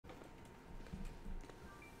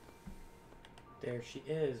There she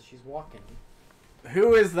is. She's walking.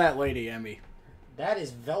 Who is that lady, Emmy? That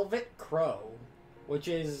is Velvet Crow, which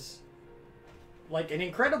is like an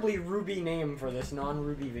incredibly Ruby name for this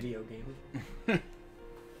non-Ruby video game.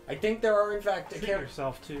 I think there are, in fact, Treat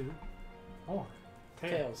yourself to more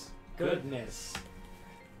Tails. Goodness.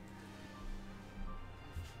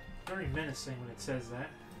 Very menacing when it says that.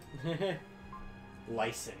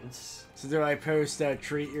 License. So do I post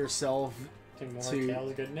treat yourself To more to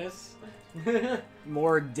Tails goodness?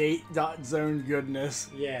 more date.zone goodness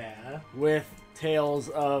Yeah. with tales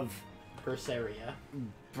of Berseria.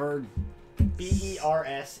 bird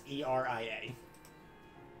B-E-R-S-E-R-I-A.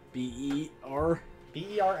 B-E-R?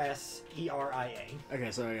 B-E-R-S-E-R-I-A.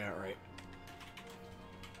 Okay, so I got it right.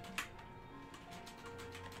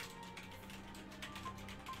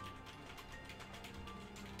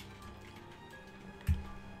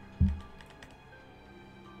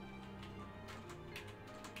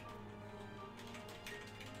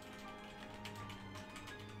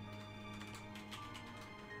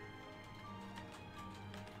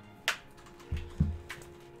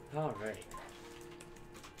 All right.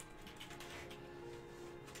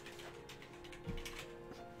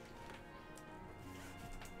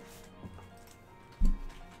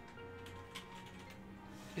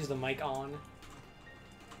 Is the mic on?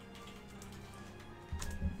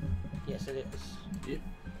 Yes, it is. Yep.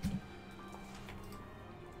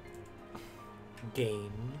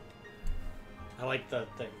 Game. I like the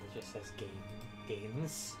thing that just says game.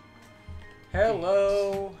 Games.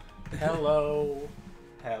 Hello. Hello.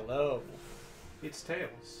 Hello. It's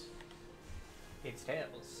Tails. It's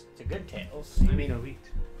Tails. It's a good Tails. I mean,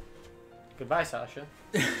 elite. Goodbye, Sasha.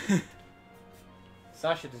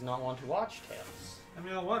 Sasha does not want to watch Tails. I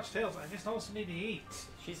mean, I'll watch Tails. I just also need to eat.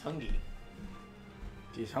 She's hungry.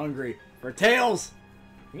 She's hungry for tails!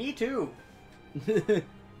 Me too.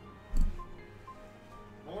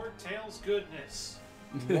 More Tails goodness.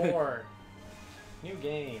 More. New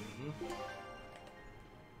game.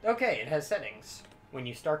 Okay, it has settings. When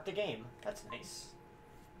you start the game. That's nice.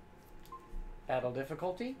 Battle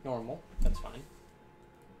difficulty? Normal. That's fine.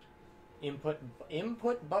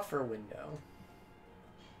 Input buffer window.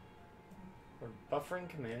 Or buffering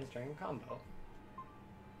commands during a combo.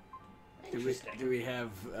 Do we have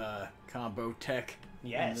combo tech?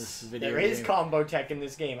 Yes, in this video there is game? combo tech in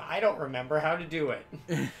this game. I don't remember how to do it.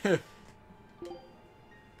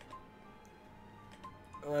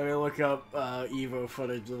 Let me look up Evo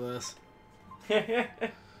footage of this.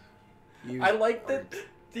 I like that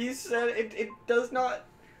these said it does not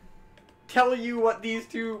tell you what these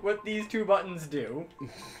two buttons do.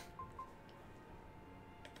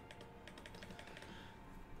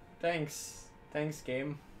 Thanks,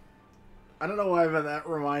 game. I don't know why, but that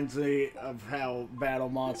reminds me of how Battle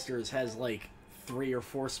Monsters has like 3 or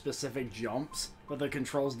 4 specific jumps, but the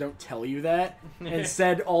controls don't tell you that.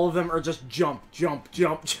 Instead, all of them are just jump, jump,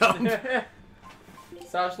 jump, jump.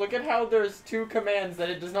 Sash, look at how there's 2 commands that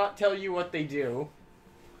it does not tell you what they do.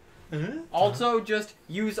 Also, just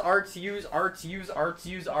use arts, use arts, use arts,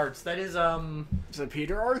 use arts. That is, Is it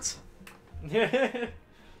Peter Arts? it's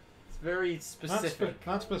very specific.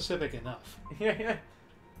 Not specific enough.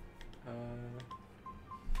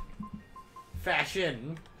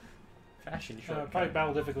 Fashion. Fashion shortcut. Probably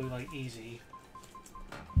battle difficulty like easy.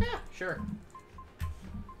 Yeah, sure.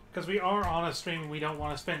 Because we are on a stream and we don't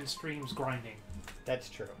want to spend streams grinding. That's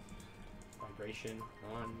true. Vibration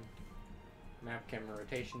on. Map camera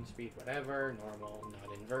rotation speed, whatever. Normal,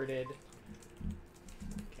 not inverted.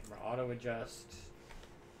 Camera auto adjust.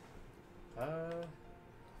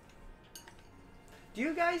 Do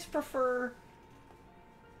you guys prefer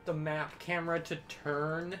the map camera to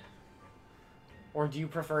turn, or do you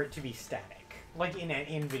prefer it to be static? Like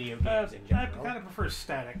in video games in I general. kind of prefer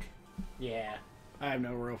static. Yeah. I have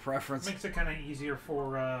no real preference. Makes it kind of easier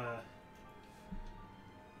for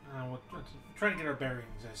trying to get our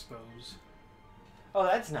bearings, I suppose. Oh,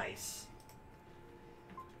 that's nice.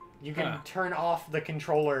 You can turn off the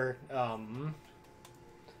controller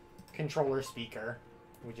speaker,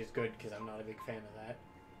 which is good because I'm not a big fan of that.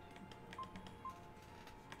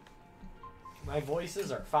 My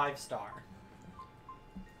voices are 5-star.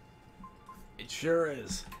 It sure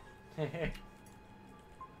is.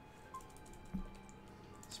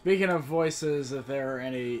 Speaking of voices, if there are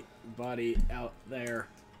anybody out there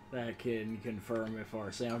that can confirm if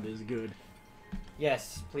our sound is good.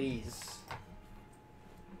 Yes, please.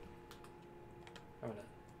 I'm gonna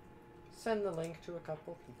send the link to a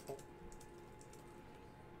couple people.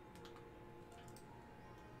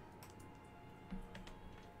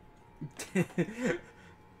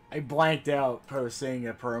 I blanked out posting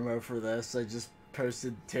a promo for this. I just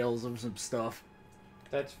posted tales of some stuff.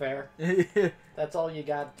 That's fair. That's all you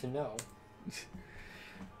got to know.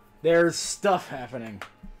 There's stuff happening.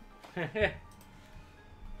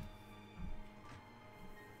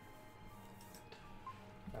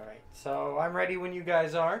 Alright, so I'm ready when you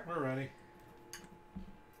guys are. We're ready.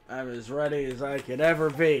 I'm as ready as I could ever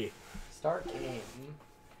be. Start game.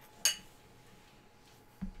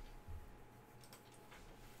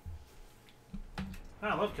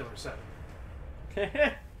 I love Killer 7.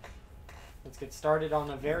 Let's get started on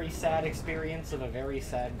a very sad experience of a very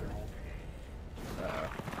sad girl.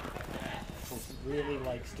 Who really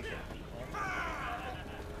likes to kill people.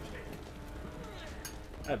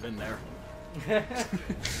 I've been there. There's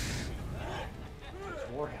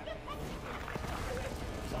war happening.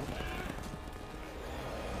 Something.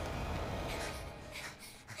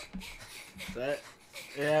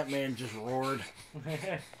 That man just roared.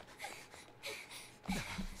 They're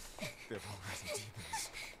already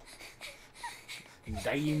demons.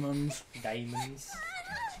 Demons. Diamonds.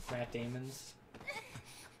 Matt Damons.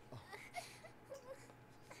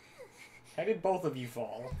 How did both of you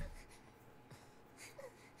fall?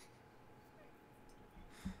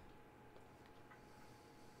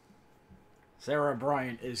 Sarah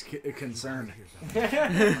Bryant is concerned. I'm going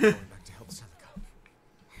back to help Celica.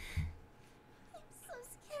 I'm so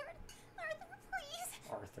scared.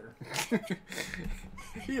 Arthur, please. Arthur.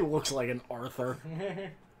 He looks like an Arthur.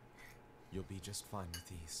 You'll be just fine with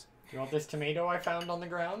these. You want this tomato I found on the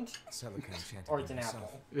ground? Celica enchanted Or it's them an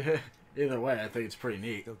herself. apple? Either way, I think it's pretty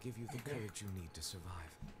neat. They'll give you the courage you need to survive.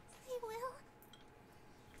 They will.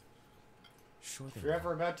 Sure they If you're will.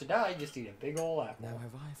 ever about to die, just eat a big ol' apple. Now,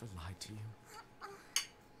 have I ever lied to you?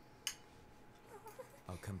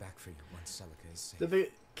 I'll come back for you once Celica is safe. Did the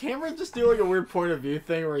camera just do like a weird point of view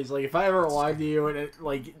thing where he's like, if I ever lied to you and it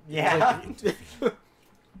like... Yeah. like-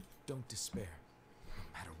 Don't despair, no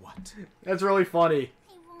matter what. That's really funny.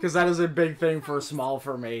 They won't. Because that is a big thing for Small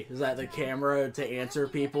for me. Is that the camera, to answer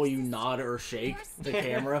people, you nod or shake the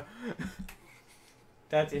camera.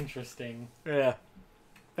 That's interesting. Yeah.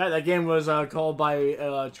 That game was called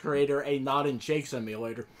by creator a nod and shake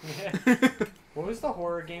simulator. What was the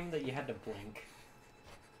horror game that you had to blink?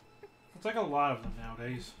 It's like a lot of them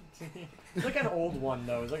nowadays. It's like an old one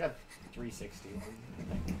though. It's like a 360 one, I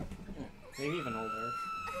think. Maybe even older.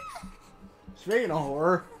 Speaking of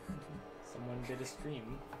horror, Someone did a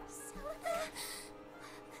stream.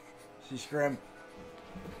 she's grim.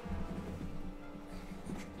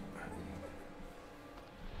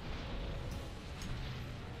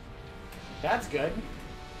 That's good.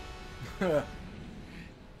 I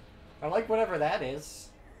like whatever that is.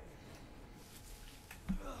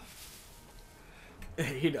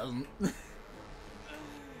 He doesn't.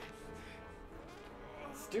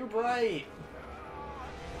 It's too bright.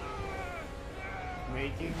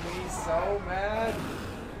 Making me so mad.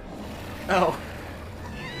 Oh.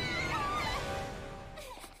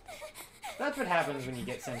 That's what happens when you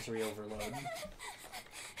get sensory overload.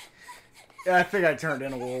 Yeah, I think I turned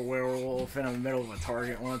into a little werewolf in the middle of a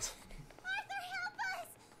Target once. Arthur, help us.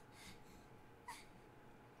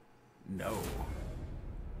 No.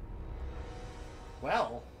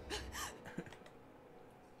 Well.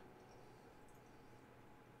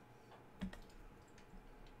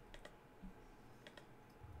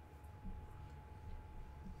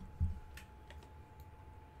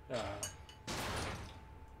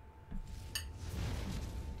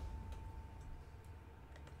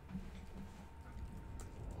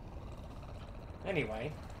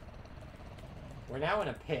 Anyway, we're now in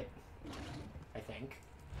a pit, I think.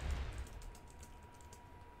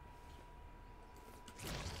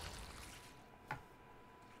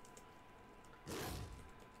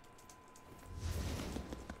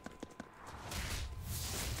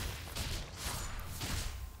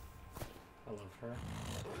 I love her.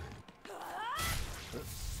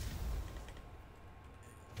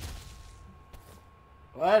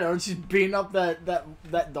 Why don't you beating up that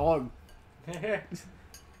dog?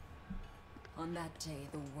 On that day,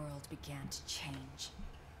 the world began to change.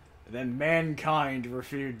 And then mankind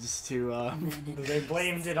refused to, Men and They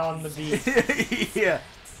blamed it on the beast. yeah.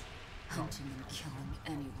 hunting and killing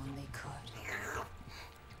anyone they could.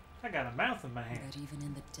 I got a mouth in my hand. But even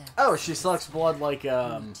in the depths, Oh, she sucks blood like,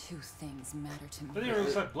 only two things matter to me. Doesn't even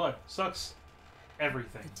really suck blood. Sucks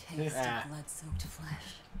everything. The taste Ah. of blood-soaked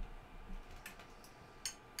flesh.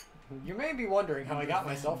 You may be wondering how I got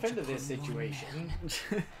myself into this To put more situation.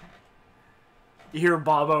 You hear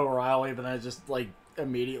Bob O'Reilly, but then it just, like,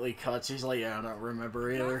 immediately cuts. He's like, yeah, I don't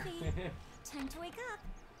remember either. Coffee. Time to wake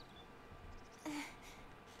up.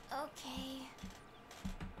 Okay.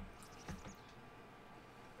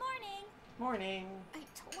 Morning. Morning. I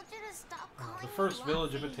told told you to stop calling The me first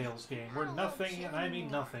Village of a Luffy. Tales game, where nothing, and I mean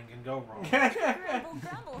nothing, can go wrong. Grumble,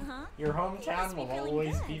 grumble, huh? Your hometown must be will feeling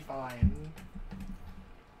always good. be fine.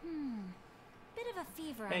 Bit of a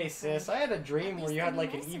fever. Hey I'm sis, afraid. I had a At dream where least you the had new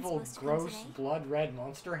like an medicine's evil, supposed to come gross, today. blood red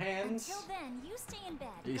monster hands. Until then, you stay in bed.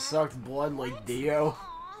 He got it? sucked blood like What? Dio.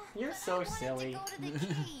 Aw, You're but so I wanted silly. To go to the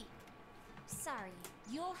gate. Sorry,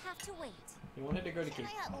 you'll have to wait. You wanted to go to Can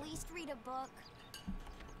Cape I Town. at least read a book?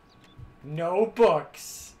 No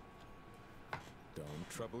books. Don't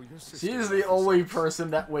trouble your sister. She is the only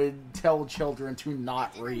person that would tell children to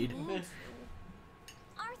not read.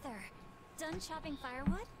 Arthur, done chopping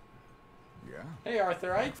firewood? Yeah. Hey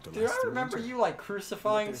Arthur, do I remember you like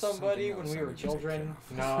crucifying There's somebody something when else we I were need to take children? care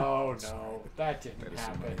of. No, Sorry, no, that didn't That is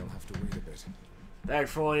somebody happen. I'll have to wait a bit.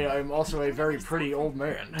 Thankfully, I'm also a very pretty old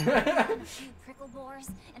man. A few prickle boars,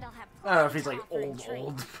 and I'll have I don't know if he's plenty like to offer in old, trade.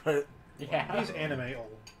 old, but Yeah. He's anime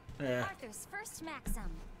old. yeah. Arthur's first maxim.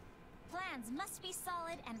 Plans must be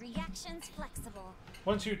solid and reactions flexible.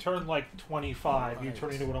 Once you turn like 25, you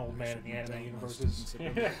turn into an old man in the anime universes.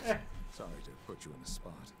 Sorry to put you in the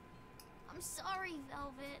spot. I'm sorry,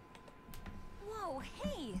 Velvet. Whoa,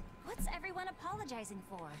 hey! What's everyone apologizing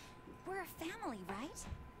for? We're a family, right?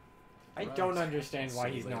 I don't understand why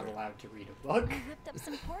he's not allowed to read a book. I whipped up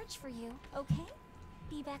some porridge for you, okay?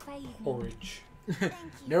 Be back by evening. Porridge. Thank you.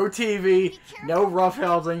 No TV, no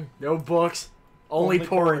roughhousing, no books, only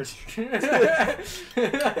porridge.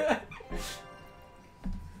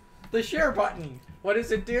 The share button. What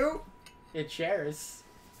does it do? It shares.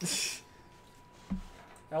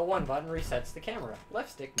 L1 button resets the camera. Left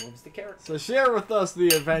stick moves the character. So share with us the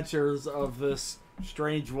adventures of this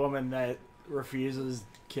strange woman that refuses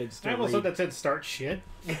kids to I almost thought read. that said start shit.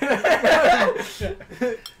 I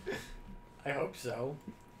hope so.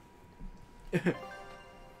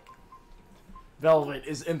 Velvet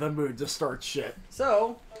is in the mood to start shit.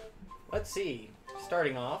 So, let's see.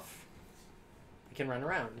 Starting off, we can run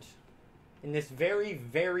around in this very,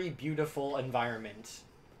 very beautiful environment.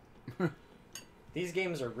 These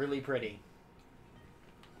games are really pretty.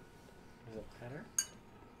 There's a ladder.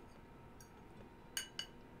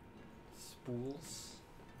 Spools.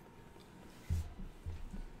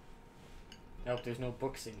 Nope, there's no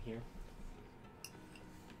books in here.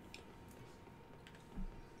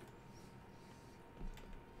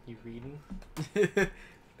 You reading?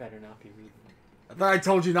 Better not be reading. I thought I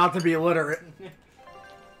told you not to be illiterate.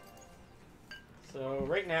 So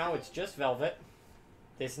right now it's just Velvet.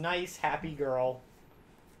 This nice, happy girl.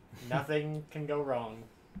 Nothing can go wrong.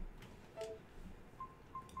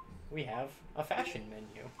 We have a fashion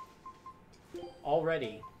menu.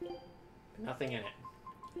 Already. Nothing in it.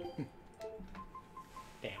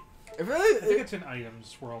 Damn. It I think really, it's in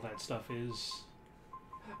items where all that stuff is.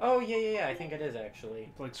 Oh, yeah, I think it is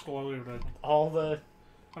actually. Like scroll over to... All the...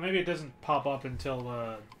 Or maybe it doesn't pop up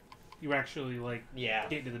until you actually like Yeah.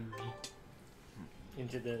 get into the meat.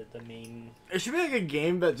 Into the main... it should be like a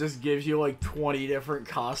game that just gives you like 20 different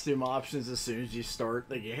costume options as soon as you start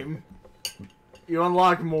the game. You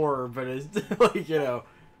unlock more, but it's like, you know.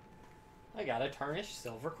 I got a tarnished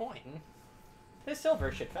silver coin. This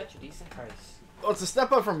silver should fetch a decent price. Well, it's a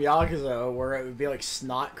step up from Yakuza, where it would be like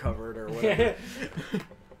snot covered or whatever.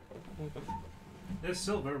 This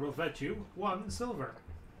silver will fetch you 1 silver.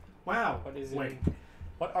 Wow. What is Wait. it?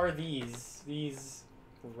 What are these? These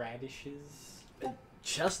radishes?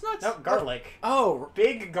 Chestnuts? No, garlic. Oh,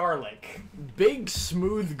 Big garlic. big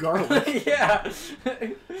smooth garlic. Yeah.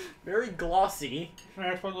 Very glossy.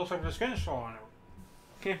 That's what looks like the skin still on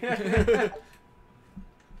it.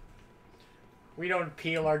 We don't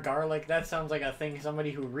peel our garlic. That sounds like a thing somebody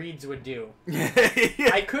who reads would do. Yeah.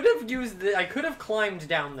 I could have climbed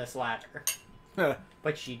down this ladder.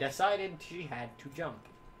 But she decided she had to jump.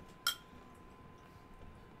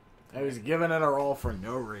 I was giving it her all for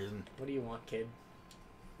no reason. What do you want, kid?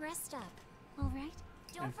 Rest up, all right?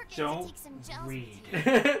 Don't And forget don't to take some gels read.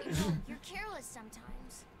 with you. You're careless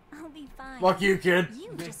sometimes. I'll be fine. Fuck you, kid.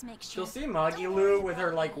 You just make She'll sure. see Magilu with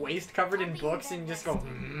her like waist covered in books and just go.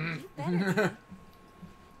 You better.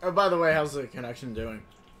 Oh, by the way, how's the connection doing?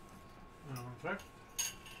 Check.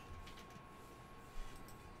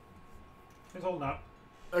 It's holding up.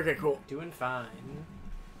 Okay, cool. Doing fine.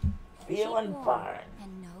 Feeling fine.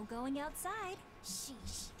 And no going outside.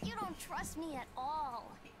 Sheesh. You don't trust me at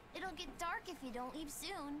all. It'll get dark if you don't leave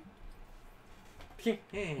soon.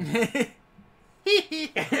 This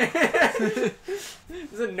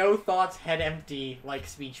is a no thoughts, head empty like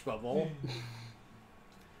speech bubble.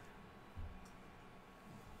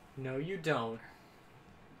 No, you don't.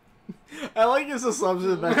 I like his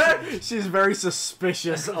assumption that she's very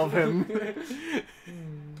suspicious of him.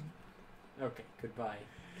 Okay. Okay, goodbye,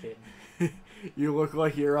 kid. You look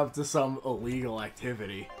like you're up to some illegal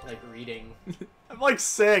activity. Like reading. I'm like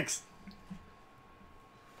 6.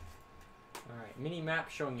 Alright,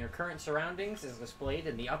 mini-map showing your current surroundings is displayed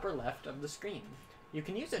in the upper left of the screen. You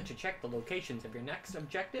can use it to check the locations of your next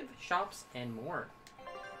objective, shops, and more.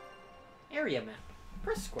 Area map.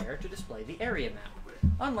 Press square to display the area map.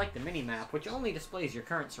 Unlike the mini-map, which only displays your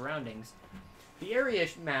current surroundings, the area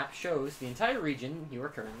map shows the entire region you are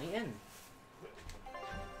currently in.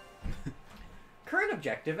 Current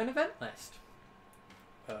objective and event list.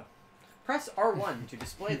 Press R1 to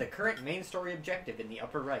display the current main story objective in the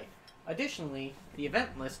upper right. Additionally, the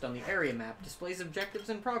event list on the area map displays objectives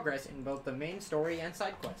in progress in both the main story and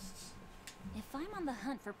side quests. If I'm on the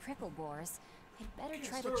hunt for prickle boars, I'd better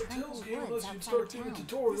try start the a tranquil Tales game woods unless you outside start of doing a town.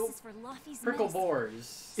 tutorial. This is for Luffy's Prickle medicine.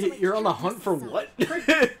 boars. So I You're on the can't hunt mess for this up. what?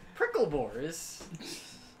 Prickle boars.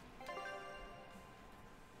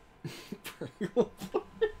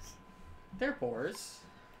 They're boars.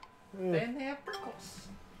 Then they have prickles.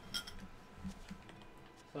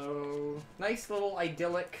 So, nice little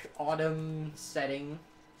idyllic autumn setting.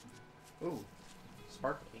 Ooh,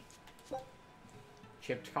 sparkly.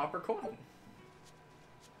 Chipped copper coin.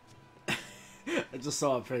 I just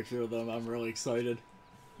saw a picture of them. I'm really excited.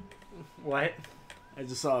 What? I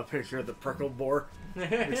just saw a picture of the prickle boar.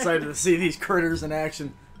 I'm excited to see these critters in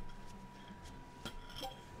action.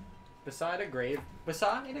 Beside a grave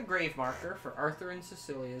marker for Arthur and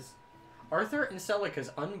Celica's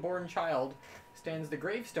unborn child stands the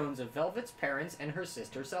gravestones of Velvet's parents and her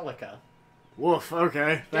sister Celica. Woof,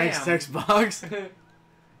 okay. Thanks, Damn. text box.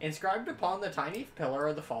 Inscribed upon the tiny pillar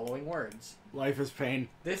are the following words. Life is pain.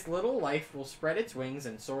 This little life will spread its wings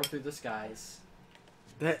and soar through the skies.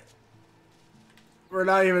 We're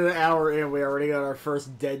not even an hour in. We already got our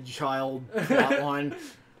first dead child plotline.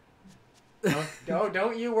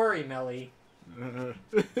 Don't you worry, Melly.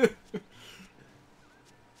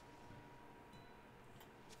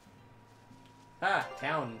 Ah,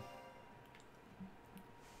 town.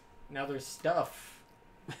 Now there's stuff.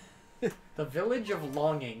 The Village of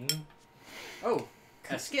Longing. Oh,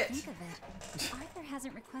 a skit. Think of it. Arthur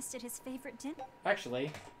hasn't requested his favorite dinner.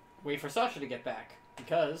 Actually, wait for Sasha to get back,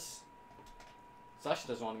 because Sasha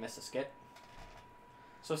doesn't want to miss a skit.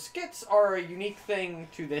 So skits are a unique thing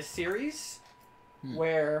to this series,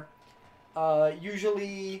 where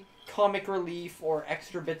usually comic relief or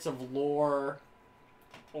extra bits of lore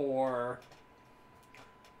or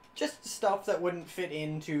just stuff that wouldn't fit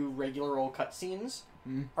into regular old cutscenes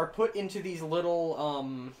are put into these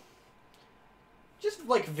little just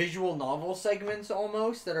like visual novel segments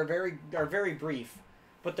almost that are very brief,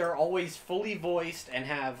 but they're always fully voiced and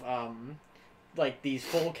have like these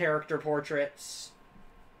full character portraits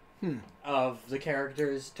of the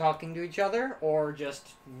characters talking to each other or just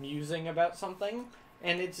musing about something.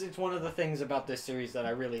 And it's one of the things about this series that I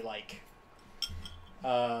really like.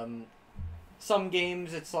 Some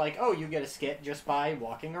games it's like, oh, you get a skit just by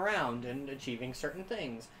walking around and achieving certain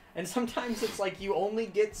things. And sometimes it's like you only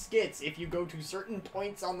get skits if you go to certain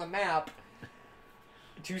points on the map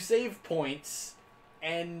to save points,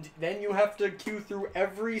 and then you have to queue through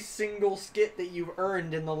every single skit that you've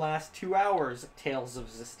earned in the last 2 hours. Tales of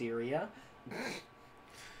Zestiria.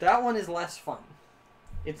 That one is less fun.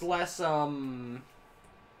 It's less,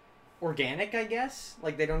 organic, I guess.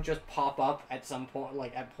 Like, they don't just pop up at some point,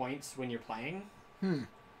 like, at points when you're playing.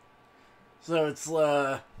 So it's,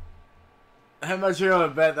 how much you gonna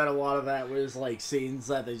bet that a lot of that was, like, scenes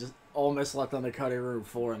that they just almost left on the cutting room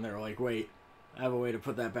floor and they were like, wait, I have a way to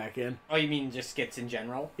put that back in? Oh, you mean just skits in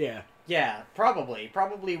general? Yeah. Yeah, probably.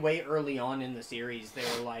 Probably way early on in the series, they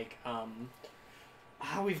were like,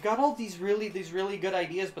 we've got all these really good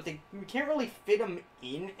ideas, but we can't really fit them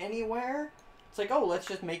in anywhere. It's like, oh, let's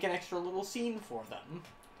just make an extra little scene for them.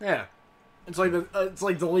 Yeah. It's like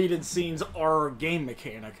deleted scenes are a game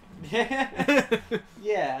mechanic.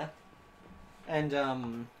 Yeah.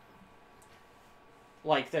 And,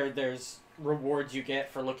 like, there's rewards you get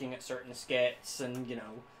for looking at certain skits, and, you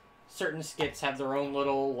know, certain skits have their own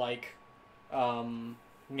little, like,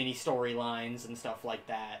 mini storylines and stuff like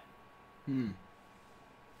that. And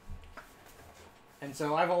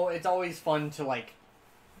so it's always fun to, like,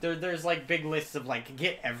 there's like big lists of like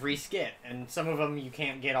get every skit, and some of them you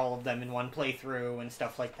can't get all of them in one playthrough and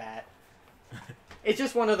stuff like that. It's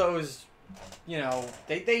just one of those, you know,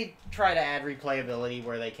 they try to add replayability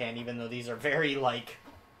where they can, even though these are very like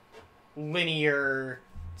linear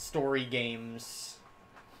story games,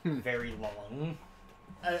 very long.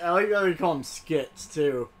 I like how they call them skits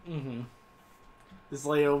too. It's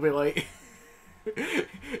like it'll be like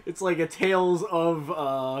It's like a Tales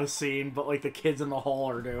of scene, but like the kids in the hall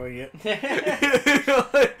are doing it.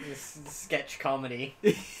 This sketch comedy.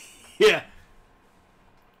 Yeah.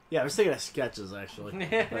 Yeah, I was thinking of sketches actually.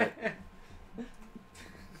 But...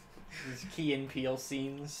 These Key and Peele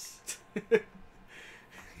scenes.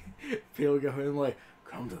 Peele go in like,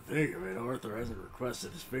 come to think of it, Arthur hasn't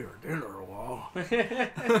requested his favorite dinner in a while.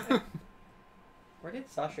 Where did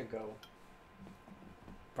Sasha go?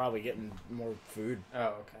 Probably getting more food. Oh,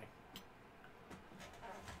 okay.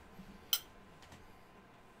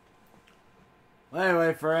 Well,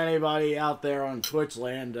 anyway, for anybody out there on Twitch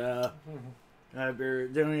land, I hope you're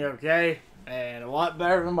doing okay, and a lot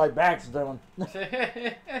better than my back's doing.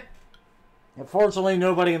 Unfortunately,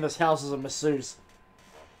 nobody in this house is a masseuse.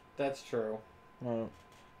 That's true. I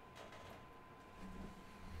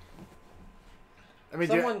mean,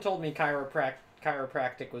 someone told me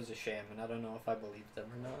chiropractic was a sham, and I don't know if I believe them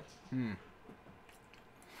or not.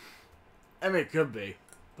 I mean, it could be,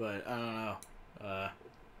 but I don't know.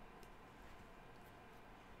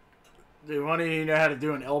 Do one of you know how to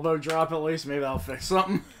do an elbow drop at least? Maybe that'll fix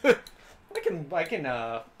something. I can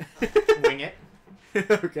wing it.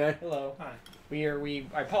 Okay. Hello. Hi.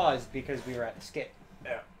 I paused because we were at the skit.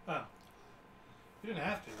 Yeah. Oh. You didn't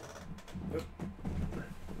have to.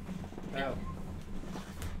 Oh.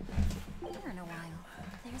 Here in a while.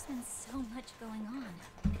 There's been so much going on.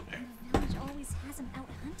 And the village always has him out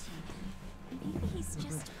hunting. Maybe he's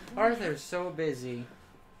just... Arthur's so busy.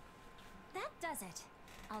 That does it.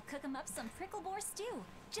 I'll cook him up some prickle boar stew,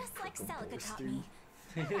 just like Celica taught stew. me.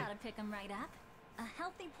 Know how to pick him right up. A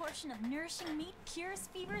healthy portion of nourishing meat cures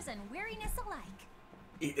fevers and weariness alike.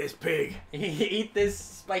 Eat this pig. Eat this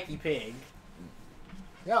spiky pig.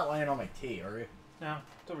 You're not laying on my tea, are you? No,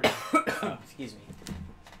 it's over here. Oh, excuse me.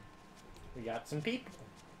 We got some people.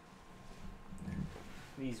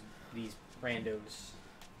 These randos.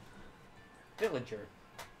 Villager.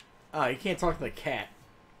 Oh, you can't talk to the cat.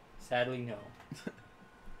 Sadly, no.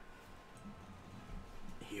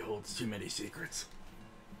 He holds too many secrets.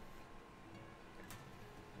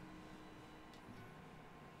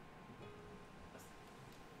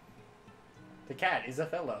 The cat is a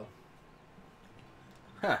fellow.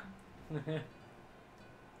 Huh.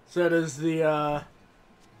 So does the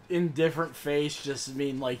indifferent face just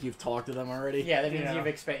mean like you've talked to them already? Yeah, that means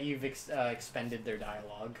Yeah. you've expended their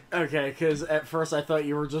dialogue. Okay, because at first I thought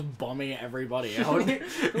you were just bumming everybody out.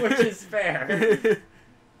 Which is fair.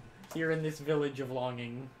 You're in this village of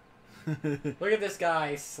longing. Look at this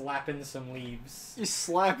guy slapping some leaves. You're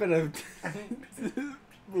slapping a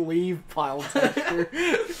leaf pile texture.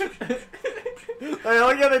 I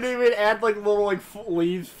like how they didn't even add like little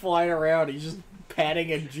leaves flying around. He's just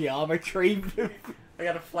patting a geometry. I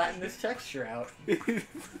gotta flatten this texture out.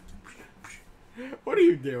 What are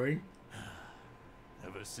you doing?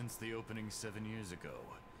 Ever since the opening 7 years ago,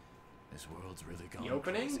 this world's really gone The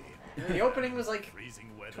opening? crazy. The opening was like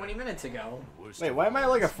Freezing weather. 20 minutes ago. Worst Wait, of why am I all,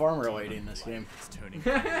 like a farmer lady in this game? It's turning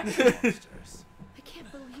into monsters. I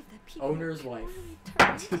can't believe that people Owner's can wife. really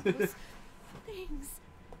turn into those things.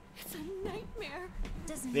 It's a nightmare.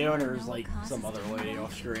 Does The anyone owner is know like what some causes other lady turmoil?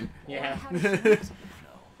 off screen. Yeah. How does she know it?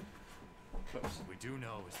 No. What we do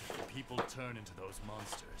know is that the people turn into those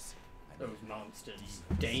monsters. And Those monsters.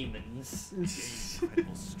 Demons. gain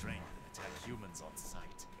incredible strength and attack humans on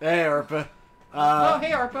sight. Hey, Arpa. Oh,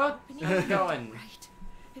 hey, Arpa. How's it going? Right.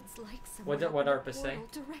 It's like What someone did opened a ARPA say?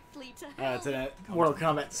 portal directly to hell. It's a Mortal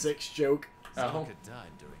Kombat 6 joke. Oh. Celica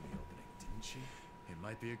died during the opening, didn't she? It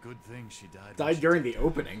might be a good thing she died. when Died she during did. the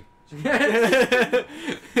opening. He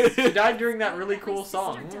died during that really My cool sister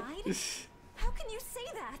song. died? How can you say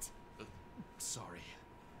that? Sorry.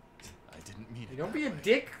 I didn't mean it. Don't that be a way.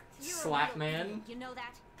 dick, You're a slap real man. idiot, you know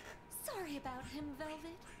that? Sorry about him,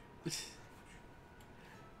 Velvet. Just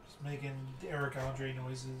making Eric Andre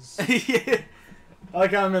noises. Yeah. I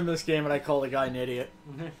like how I'm in this game and I call the guy an idiot.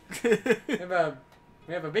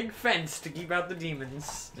 We have a big fence to keep out the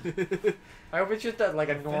demons. I hope it's just like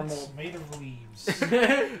a Fence normal. made of leaves.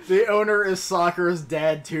 The owner is Soccer's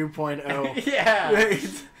dad 2.0. Yeah.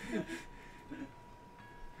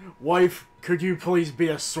 Wife, could you please be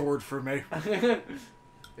a sword for me?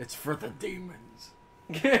 It's for the demons.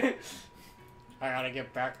 I gotta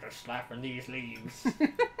get back to slapping these leaves.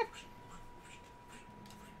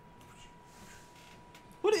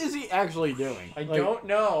 What is he actually doing? I Like, don't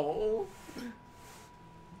know.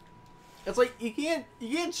 It's like you can't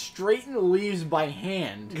straighten the leaves by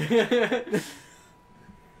hand. Is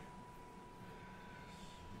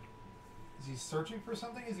he searching for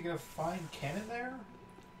something? Is he gonna find Ken in there?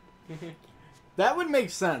 That would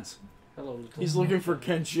make sense. Hello, little He's looking for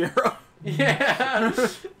Kenshiro. Yeah.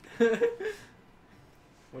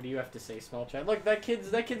 What do you have to say, small child? Look, that kid's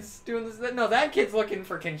doing this. No, that kid's looking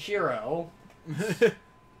for Kenshiro.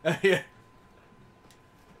 Yeah.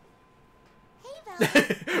 Hey, Val.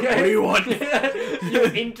 What do you want? You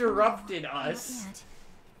interrupted us. Not yet.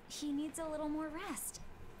 He needs a little more rest,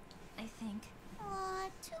 I think. Aw,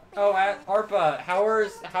 too bad. Oh, Arpa,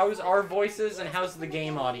 how's our voices and how's the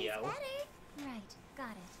game audio? Right,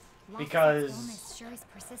 got it. Because Illness sure is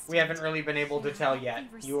persistent. we haven't really been able to tell yet.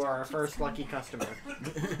 Fever You still are our keeps first coming lucky back. customer. Like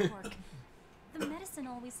clockwork. The medicine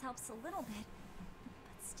always helps a little bit,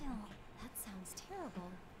 but still, that sounds terrible.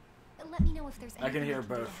 Let me know if there's I anything can hear do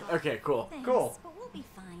to both. help. Okay, cool. Thanks, Cool. but we'll be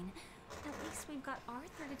fine. At least we've got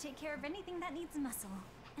Arthur to take care of anything that needs muscle.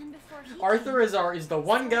 And before he Arthur came, is the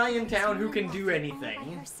one guy in town who can Someone do walked it all by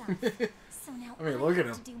anything. herself. So now I mean, look at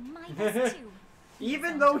have him. to do my best too.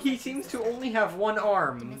 Even though he seems to only have one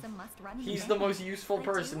arm, Optimism must run in he's me. the most useful I do?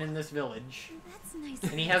 person in this village. That's nice.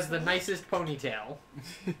 And he has the nicest ponytail.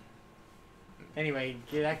 Anyway,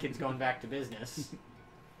 that kid's going back to business.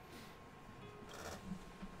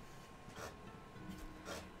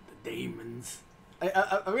 The demons.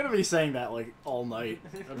 I'm gonna be saying that like all night,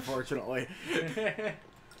 unfortunately.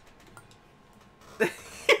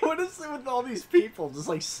 What is it with all these people just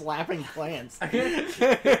like slapping plants?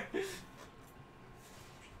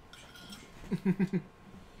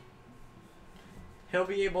 He'll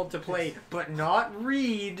be able to play, but not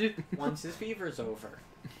read, once his fever's over.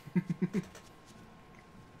 You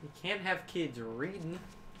can't have kids reading.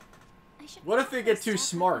 I should What if they get too probably stock up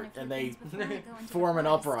smart on a few and they things before I go into the form an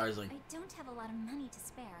forest. uprising? I don't have a lot of money to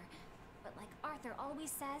spare, but like Arthur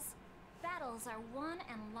always says, battles are won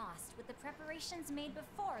and lost with the preparations made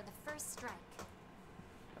before the first strike.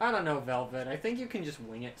 I don't know, Velvet. I think you can just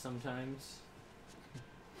wing it sometimes.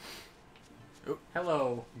 Oh.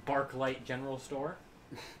 Hello, Barklight General Store.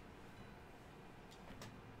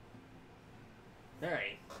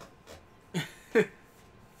 Alright.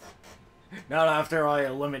 Not after I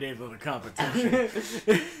eliminated the competition.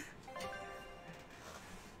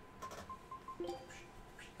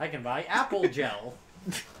 I can buy apple gel.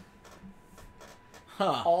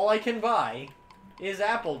 Huh. All I can buy is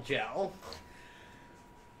apple gel.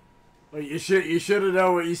 Well, you should have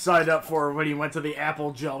known what you signed up for when you went to the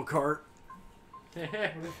apple gel cart. What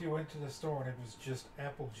if you went to the store and it was just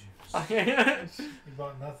apple juice? You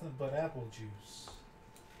bought nothing but apple juice.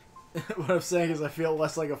 What I'm saying is I feel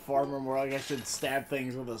less like a farmer, more like I should stab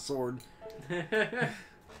things with a sword.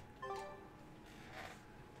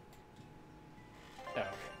 Oh.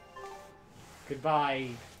 Goodbye,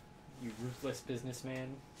 you ruthless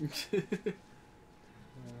businessman.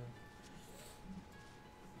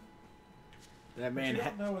 That What man. you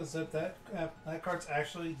don't know is that cart's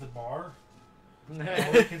actually the bar. All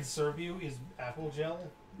it can serve you is apple gel.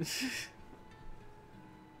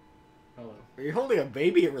 Hello. Are you holding a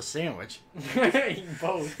baby or a sandwich?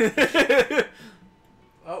 Both.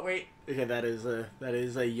 Oh wait. Okay, that is a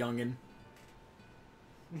youngin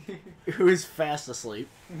who is fast asleep.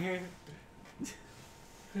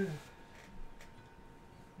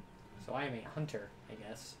 So I am a hunter, I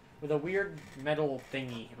guess, with a weird metal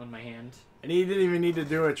thingy on my hand. And he didn't even need to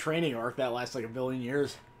do a training arc that lasts like 1 billion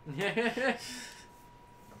years. All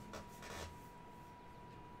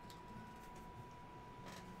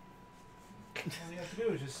you have to do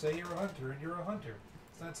is just say you're a hunter, and you're a hunter.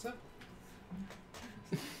 It's that simple.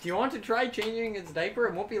 Do you want to try changing its diaper?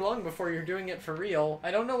 It won't be long before you're doing it for real.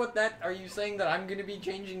 I don't know what that... Are you saying that I'm going to be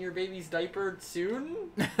changing your baby's diaper soon?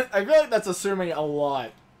 I feel like that's assuming a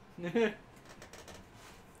lot.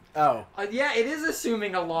 Oh. Yeah, it is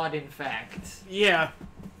assuming a lot, in fact. Yeah.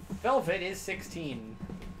 Velvet is 16.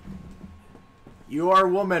 You are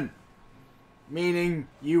woman. Meaning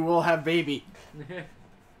you will have baby.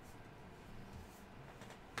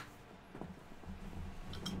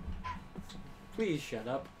 Please shut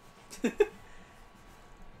up.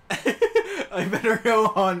 I better go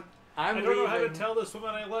on. I'm I don't leaving. know how to tell this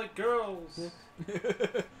woman I like girls.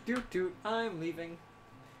 Doot doot, I'm leaving.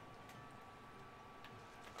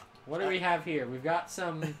 What do we have here? We've got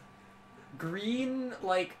some green,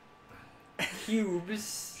 like,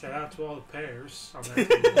 cubes. Shout out to all the pears on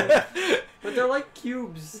that table. But they're like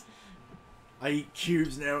cubes. I eat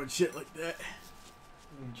cubes now and shit like that.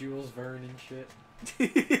 Jules Verne and shit.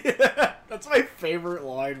 That's my favorite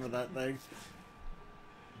line for that thing.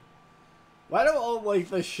 Why do all, like,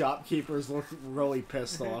 the shopkeepers look really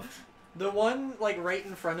pissed off? The one, like, right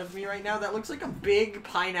in front of me right now, that looks like a big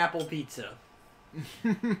pineapple pizza.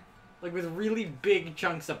 Like, with really big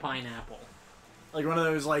chunks of pineapple. Like one of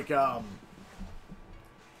those, like, I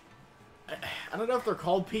don't know if they're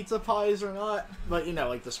called pizza pies or not, but, you know,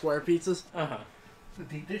 like the square pizzas. Uh-huh. The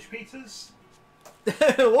deep dish pizzas?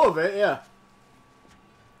 A little bit, yeah.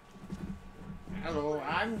 Hello,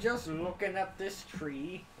 I'm just looking up this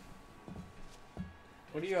tree.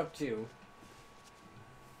 What are you up to?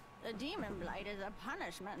 The demon blight is a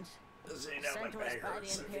punishment. Sent Sent to us by the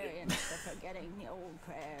Empyreans for forgetting the old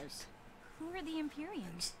prayers. Who are the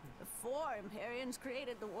Empyreans? The 4 Empyreans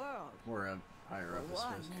created the world. We're a higher up. The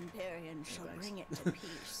 1 Empyrean shall bring it to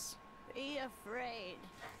peace. Be afraid.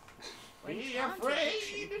 When Be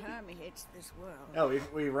contradiction afraid. permeates this world. Oh,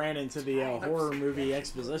 we ran into the horror movie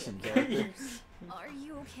exposition character. Are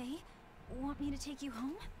you okay? Want me to take you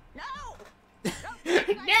home? No! No!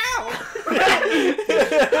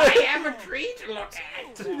 I have a tree to look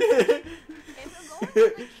at! If you're going to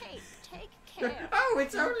the Cape, take care. Oh,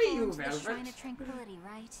 it's only you, Going to the Shrine Velvet. of Tranquility,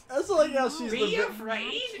 right? That's like how she's Be the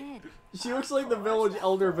afraid! Kid. she looks like the village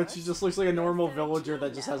elder, but she just looks like a normal villager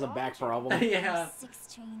that just has a back problem. Yeah.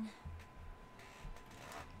 16.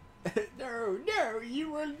 No,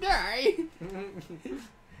 you will die.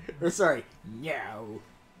 Or sorry, no.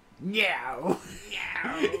 Meow.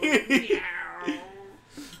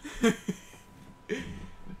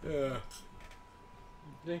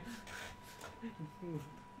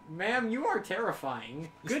 Ma'am, you are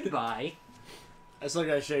terrifying. Goodbye. That's like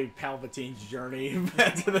I show you Palpatine's journey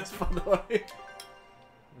back to this, by the way.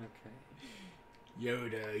 Okay.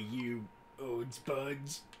 Yoda, you old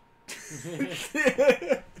sponge. So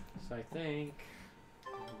I think...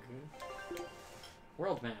 Okay.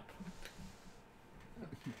 World map.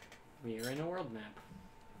 We are in a world map.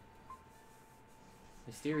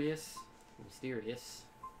 Mysterious. Mysterious.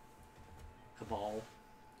 Cabal.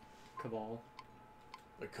 Cabal.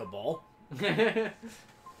 The Cabal?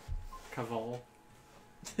 Cabal.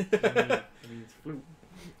 It means flute.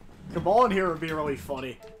 Cabal in here would be really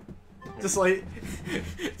funny. Just like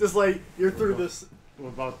you're through this. What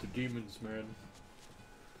about the demons, man?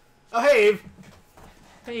 Oh, hey, Eve.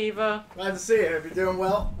 Hey, Eva. Glad to see you. Hope you're doing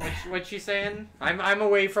well. What's she saying? I'm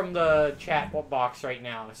away from the chat box right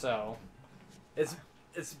now, so... It's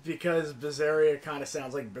because Berseria kind of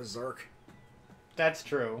sounds like Berserk. That's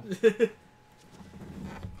true.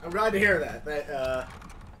 I'm glad to hear that.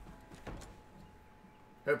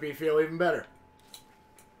 Hope you feel even better.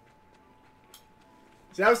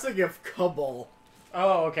 See, I was thinking of Cabal.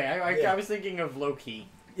 Oh, okay. Yeah. I was thinking of Loki.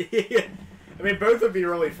 Yeah. I mean, both would be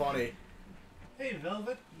really funny. Hey,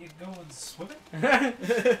 Velvet, you going swimming?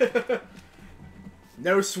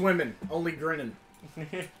 No swimming, only grinning.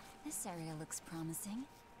 This area looks promising.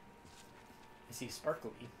 I see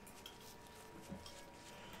sparkly.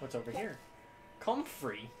 What's over here?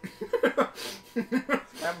 Comfrey. Grab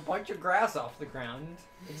a bunch of grass off the ground.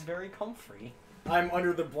 It's very comfrey. I'm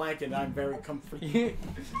under the blanket. I'm very comfy.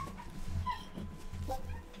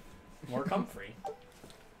 More comfrey.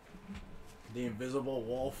 The invisible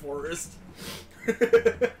wall forest.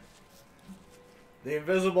 The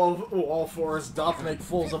invisible wall forest doth make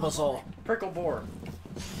fools of us all. Prickle boar.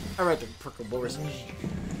 I read the prickle boars.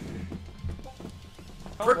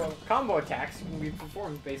 Combo attacks can be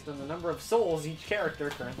performed based on the number of souls each character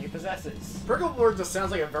currently possesses. Prickle boar just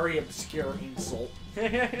sounds like a very obscure insult. So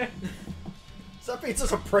that means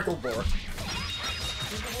it's a prickle boar.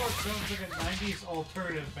 Prickle boar sounds like a 90s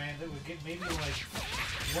alternative band that would get maybe like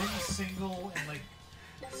one single and like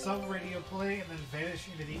some radio play and then vanish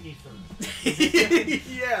into the ether.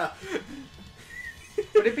 Yeah.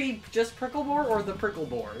 Would it be just prickle boar or the prickle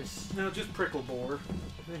boars? No, just prickle boar.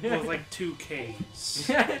 With like 2 Ks.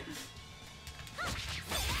 Right,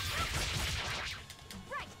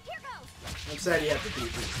 here goes. I'm sad you have to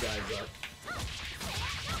beat these guys up.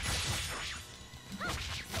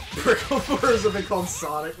 Prickle boars have been called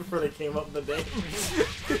Sonic before they came up with the name.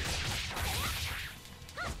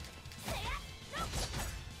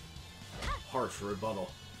 Harsh rebuttal.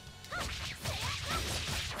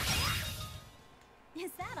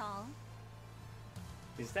 Is that all?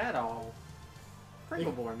 Is that all?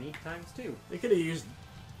 Prickle boar meat times 2. They could have used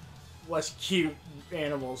less cute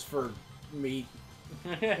animals for meat.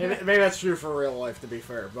 Maybe that's true for real life, to be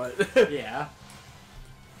fair, but Yeah.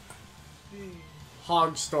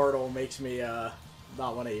 Hog startle makes me not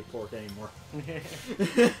want to eat pork anymore.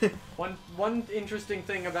 One interesting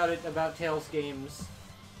thing about Tales games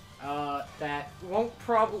that will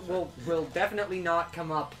definitely not come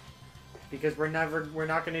up because we're not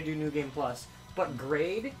going to do New Game Plus. But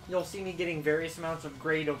grade, you'll see me getting various amounts of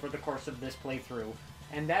grade over the course of this playthrough,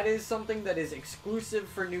 and that is something that is exclusive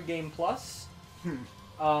for New Game Plus.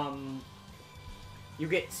 You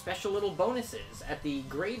get special little bonuses at the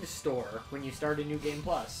grade store when you start a New Game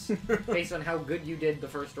Plus, based on how good you did the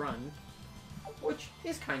first run, which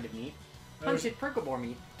is kind of neat. Hunted prickle boar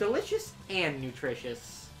meat. Delicious and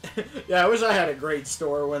nutritious. Yeah, I wish I had a great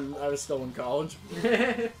store when I was still in college.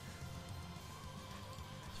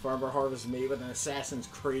 Farmer harvest meat with an Assassin's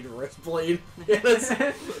Creed wrist blade. Yes.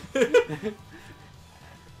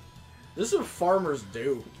 This is what farmers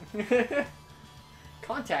do.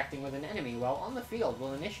 Contacting with an enemy while on the field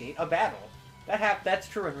will initiate a battle. That's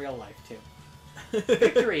true in real life, too.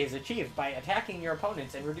 Victory is achieved by attacking your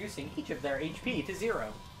opponents and reducing each of their HP to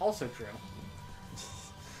 0. Also true.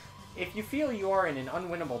 If you feel you are in an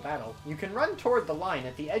unwinnable battle, you can run toward the line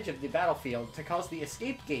at the edge of the battlefield to cause the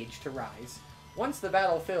escape gauge to rise. Once the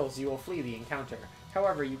battle fills, you will flee the encounter.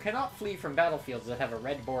 However, you cannot flee from battlefields that have a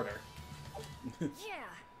red border. Yeah,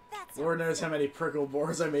 that's Lord knows how many prickle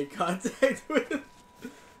boars I made contact with.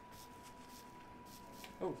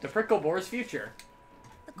 Oh, the prickle boar's future.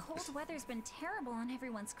 The cold weather's been terrible on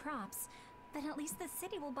everyone's crops, but at least the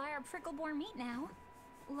city will buy our prickle boar meat now.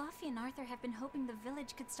 Luffy and Arthur have been hoping the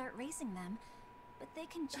village could start raising them, but they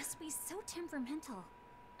can just be so temperamental.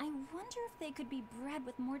 I wonder if they could be bred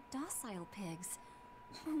with more docile pigs.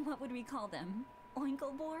 What would we call them?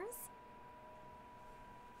 Oinkle boars?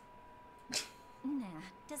 Nah,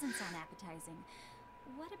 doesn't sound appetizing.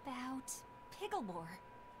 What about Picklebore?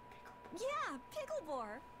 Yeah,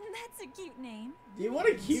 Picklebore. That's a cute name. Do you want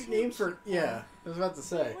a cute name for... Yeah, I was about to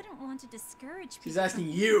say. I wouldn't want to discourage people. She's asking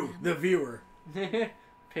from you, eating the them. viewer.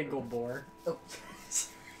 Picklebore. Oh.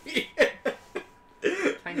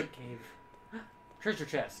 Tiny cave. Treasure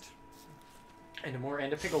chest. And a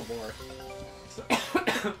picklebore.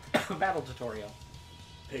 Battle tutorial.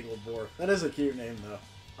 Pickle boar. That is a cute name, though.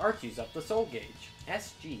 Arc use up the soul gauge.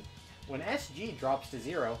 SG. When SG drops to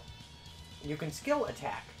 0, you can skill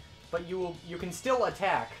attack, but you can still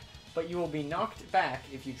attack, but you will be knocked back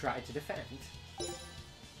if you try to defend.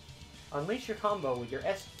 Unleash your combo with your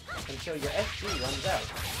S until your SG runs out.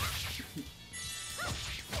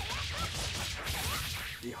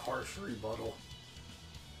 The harsh rebuttal.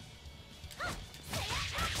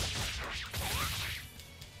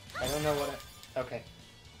 I don't know what okay.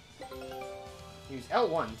 Use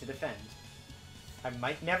L1 to defend. I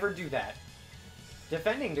might never do that.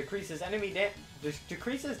 Defending decreases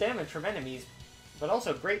decreases damage from enemies, but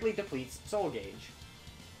also greatly depletes soul gauge.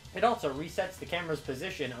 It also resets the camera's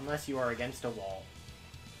position unless you are against a wall.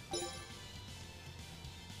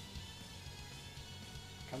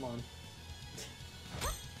 Come on.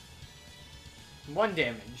 1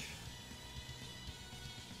 damage.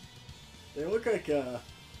 They look like,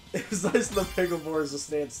 it was nice of the pickle boars to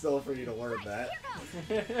stand still for you to learn that.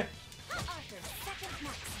 Arthur's second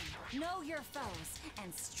maxim. Know your foes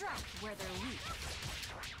and strike where they're weak.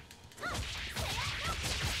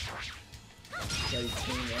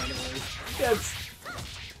 Yes.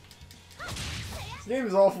 This game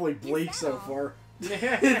is awfully bleak so far.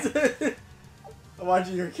 I'm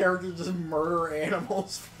watching your character just murder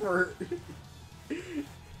animals for...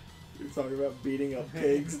 You're talking about beating up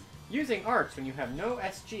pigs. Using arts when you have no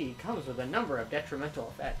SG comes with a number of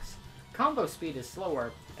detrimental effects. Combo speed is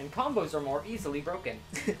slower, and combos are more easily broken.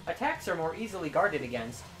 Attacks are more easily guarded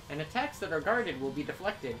against, and attacks that are guarded will be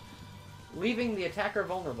deflected, leaving the attacker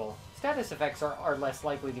vulnerable. Status effects are less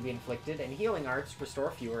likely to be inflicted, and healing arts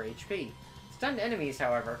restore fewer HP. Stunned enemies,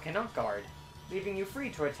 however, cannot guard, leaving you free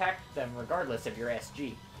to attack them regardless of your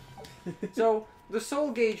SG. So, the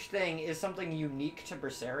soul gauge thing is something unique to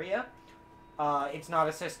Berseria. It's not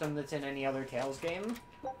a system that's in any other Tales game.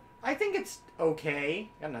 I think it's okay.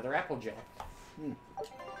 Got another apple gel.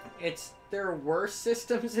 There are worse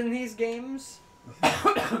systems in these games.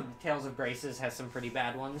 Tales of Graces has some pretty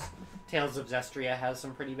bad ones. Tales of Zestria has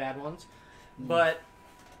some pretty bad ones. But,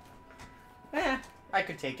 I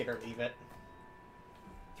could take it or leave it.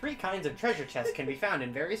 3 kinds of treasure chests can be found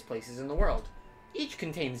in various places in the world. Each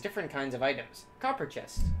contains different kinds of items. Copper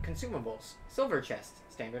chest, consumables, silver chest,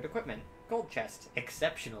 standard equipment, gold chest,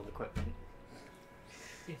 exceptional equipment.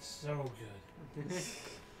 It's so good.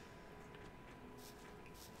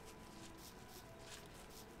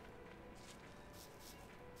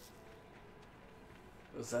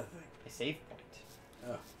 What's that thing? A save point.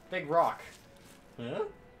 Oh. Big rock. Huh?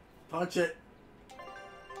 Punch it. I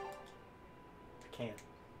can't.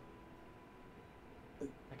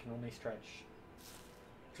 I can only stretch.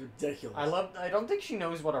 It's ridiculous. I don't think she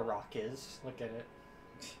knows what a rock is. Look at it.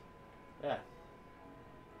 Yeah.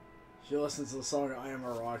 She listens to the song I Am a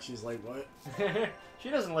Rock, she's like, what? She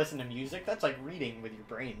doesn't listen to music. That's like reading with your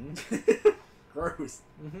brain. Gross.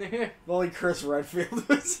 If only Chris Redfield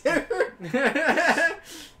was here.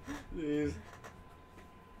 Jeez.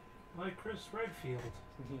 Like Chris Redfield.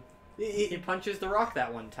 He punches the rock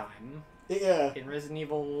that one time. Yeah. In Resident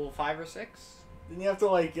Evil 5 or 6? Didn't you have to,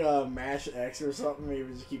 like, mash X or something?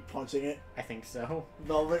 Maybe just keep punching it? I think so.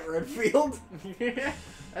 Velvet Redfield?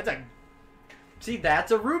 That's a... See,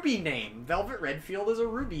 that's a Ruby name. Velvet Redfield is a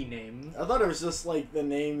Ruby name. I thought it was just, like, the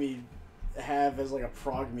name he'd have as, like, a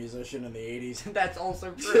prog musician in the 80s. That's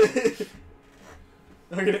also true.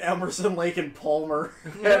 Look at Emerson, Lake, and Palmer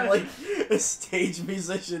had, like, a stage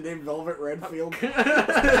musician named Velvet Redfield.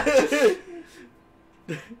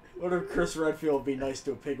 What if Chris Redfield would be nice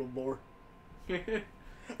to a picklebore?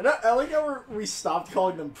 I like how we stopped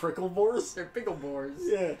calling them pricklebores. They're picklebores.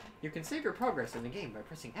 Yeah. You can save your progress in the game by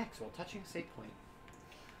pressing X while touching a save point.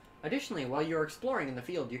 Additionally, while you're exploring in the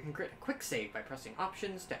field, you can create a quick save by pressing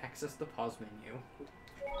Options to access the pause menu.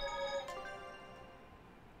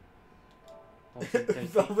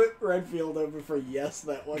 Velvet Redfield over for yes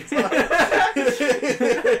that one time.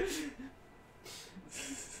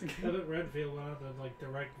 Velvet Redfield went out to like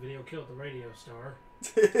direct video killed the radio star.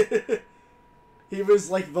 He was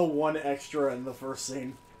like the one extra in the first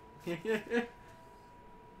scene.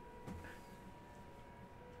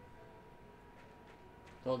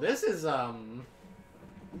 So this is, isn't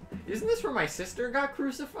this where my sister got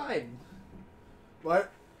crucified?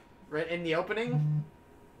 What? Right in the opening?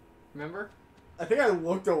 Remember? I think I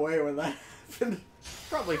looked away when that happened.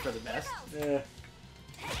 Probably for the best. Yeah.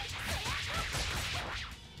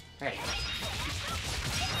 Hey.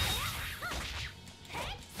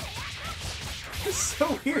 It's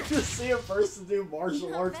so weird to see a person do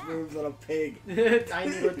martial arts moves on a pig.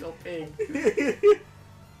 Tiny little pig.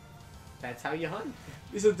 That's how you hunt.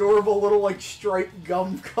 These adorable little, like, striped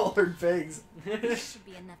gum-colored pigs. This should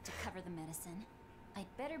be enough to cover the medicine.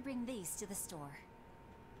 I'd better bring these to the store.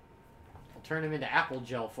 I'll turn him into apple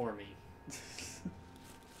gel for me.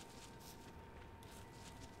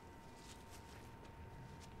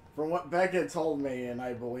 From what Becca told me, and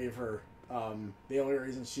I believe her, the only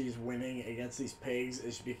reason she's winning against these pigs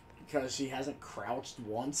is because she hasn't crouched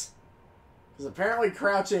once. Because apparently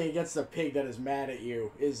crouching against a pig that is mad at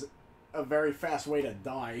you is a very fast way to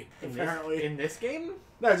die, apparently. In this game?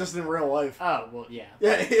 No, just in real life. Oh, well, yeah.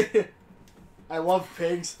 Yeah. I love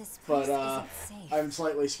pigs, but I'm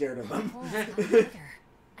slightly scared of them.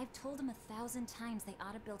 I've told them 1,000 times they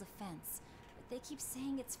ought to build a fence, but they keep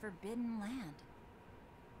saying it's forbidden land.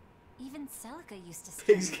 Even Celica used to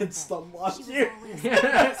pigs can stun lock you.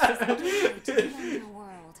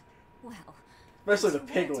 Well, especially the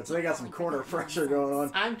piglets, they got some corner pressure going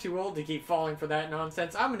on. I'm too old to keep falling for that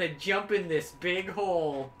nonsense. I'm gonna jump in this big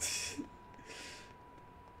hole.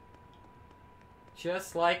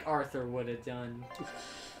 Just like Arthur would have done.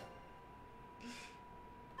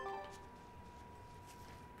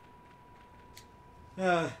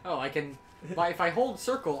 Oh, I can... If I hold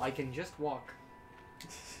circle, I can just walk.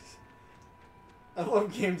 I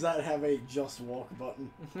love games that have a just walk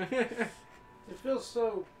button. It feels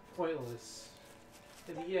so pointless.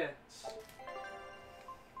 And yet...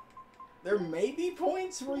 There may be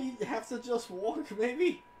points where you have to just walk,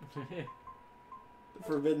 maybe? The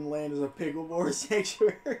Forbidden Land is a picklebore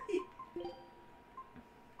sanctuary.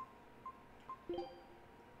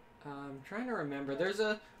 I'm trying to remember. There's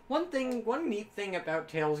one neat thing about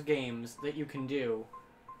Tales games that you can do.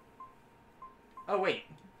 Oh, wait.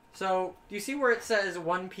 So, do you see where it says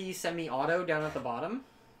 1P semi-auto down at the bottom?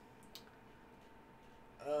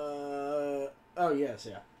 Oh, yes,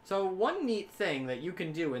 yeah. So, one neat thing that you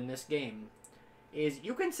can do in this game is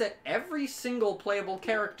you can set every single playable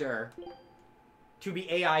character to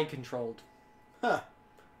be AI controlled. Huh.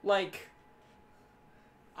 Like,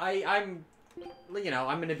 I'm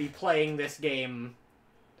going to be playing this game,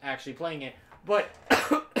 actually playing it, but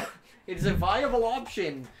it's a viable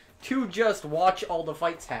option to just watch all the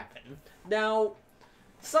fights happen. Now,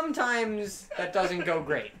 sometimes that doesn't go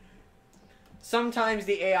great. Sometimes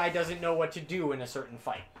the AI doesn't know what to do in a certain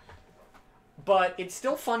fight. But it's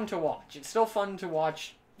still fun to watch. It's still fun to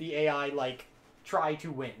watch the AI, like, try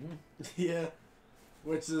to win. Yeah.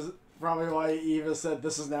 Which is probably why Eva said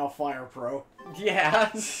this is now Fire Pro. Yeah.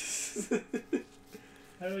 How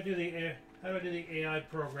do I do the AI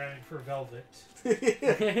programming for Velvet? Right,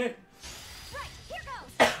 here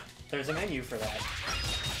goes. There's a menu for that.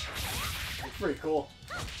 It's pretty cool.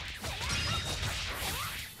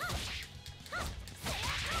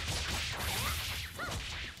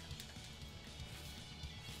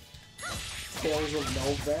 Tales of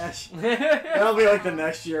No Bash. That'll be like the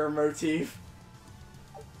next year motif.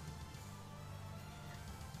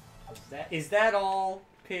 Is that all,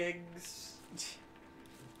 pigs?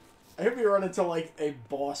 I hope you run into like a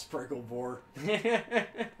boss prickle boar.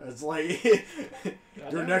 It's like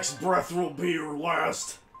your next breath will be your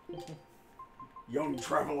last, young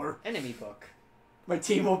traveler. Enemy book. My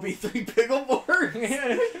team will be 3 pickleboards.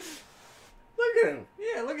 Look at him.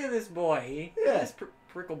 Yeah, look at this boy. Yeah. This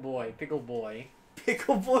pickle boy. Pickle boy.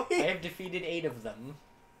 I have defeated 8 of them.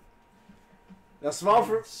 Now, small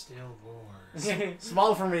for Still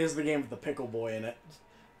more. me is the game with the pickle boy in it.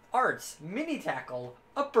 Arts, mini tackle,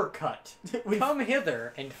 uppercut. Come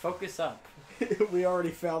hither and focus up. We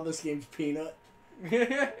already found this game's peanut.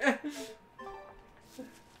 Yeah,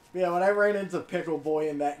 when I ran into Pickle Boy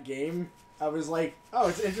in that game, I was like, oh,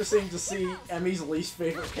 it's interesting to see Emmy's least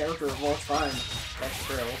favorite character of all time. That's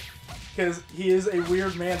true. Because he is a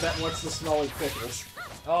weird man that wants to smell like pickles.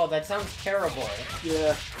 Oh, that sounds terrible.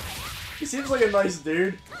 Yeah. He seems like a nice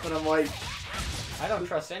dude, but I'm like... I don't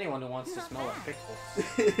trust anyone who wants to smell like pickles.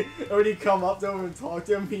 When you come up to him and talk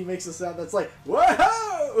to him, he makes a sound that's like,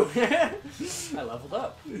 whoa! I leveled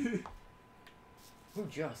up. Who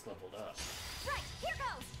just leveled up? Right, here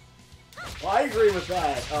goes. Well, I agree with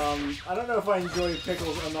that. I don't know if I enjoy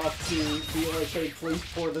pickles enough to be like, hey, please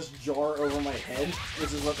pour this jar over my head,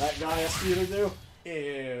 which is what that guy asked you to do.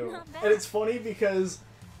 Ew. And it's funny because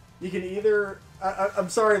you can either... I'm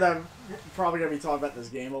sorry that I'm probably going to be talking about this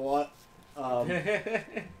game a lot.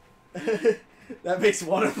 That makes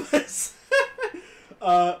one of us.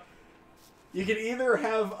 You can either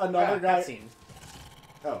have another guy... Cutscene.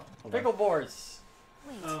 Oh, hold on. Pickle boars.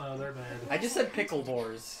 Wait. Oh no, they're bad. I just said pickle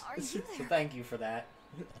boars. Are you So there? thank you for that.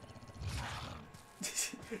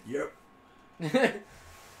 Yep.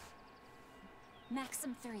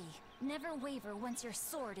 Maxim 3. Never waver once your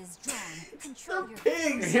sword is drawn. Control your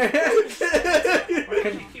Pigs! Why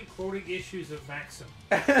do you keep quoting issues of Maxim?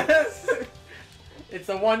 It's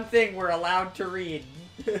the one thing we're allowed to read.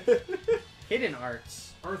 Hidden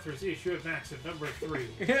arts. Arthur's issue of Maxim, number 3.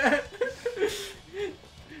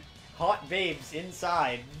 Hot babes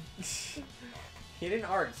inside. Hidden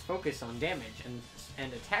arts focus on damage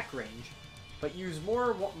and attack range, but use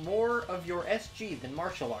more of your SG than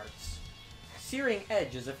martial arts. Searing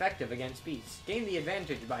Edge is effective against beasts. Gain the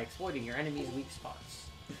advantage by exploiting your enemy's weak spots.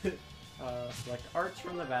 Select arts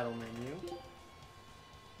from the battle menu.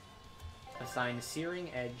 Assign Searing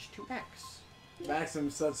Edge to X. Maxim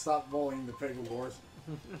said stop bullying the pickle boars.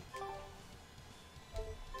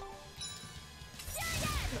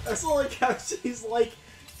 I still like how she's like,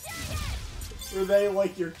 were they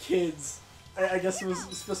like your kids? I guess it was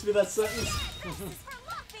supposed to be that sentence.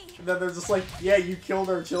 And then they're just like, yeah, you killed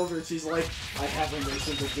our children. She's like, I have a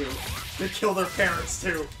mission to do. To kill their parents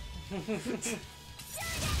too. So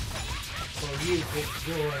you can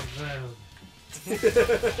join them.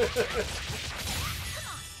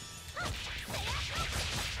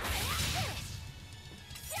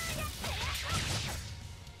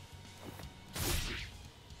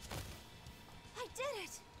 I did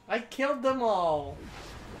it. I killed them all.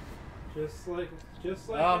 Just like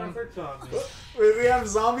Arthur taught me. Wait, we have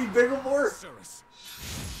zombie pickle boar? Cirrus.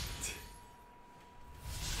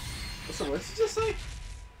 So what did you just say?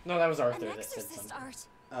 No, that was An Arthur that said exorcist something. art.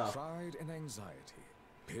 Oh. Pride and anxiety,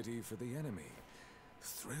 pity for the enemy,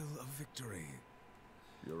 thrill of victory.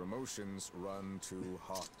 Your emotions run too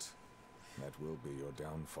hot. That will be your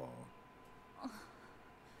downfall.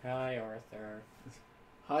 Hi, Arthur.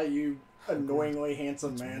 Hi, you annoyingly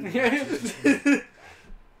handsome man.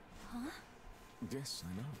 Yes, I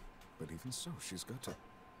know. But even so, she's got to.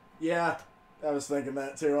 Yeah, I was thinking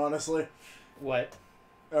that too, honestly. What?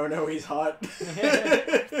 Oh no, he's hot.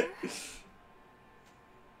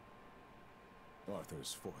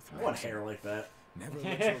 Arthur's fourth I want maxim. hair like that. Never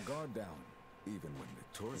let your guard down, even when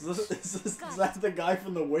victorious. Is that the guy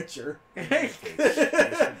from The Witcher? There should be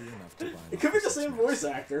enough to buy It could be the opposites same maxim. voice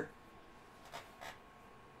actor.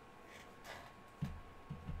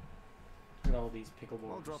 Look at all these pickle I'll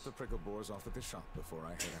boars. drop the prickle boars off at the shop before I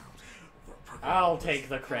head out. I'll take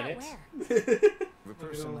the Not credit. where. The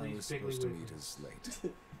person all I these was supposed to meet piggly is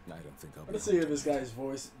late. I don't think I'll be Let's home see if this tonight. guy's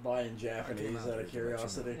voice by in Japanese out of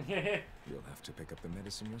curiosity. You'll have to pick up the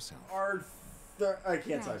medicine yourself. Arthur, I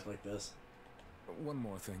can't type like this. One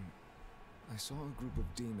more thing. I saw a group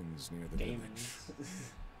of demons near the Demons. village.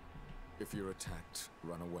 If you're attacked,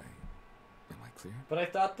 run away. Am I clear? But I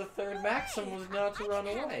thought the third maxim was not to I run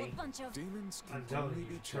can handle away. a bunch of... Demons I'm can telling only you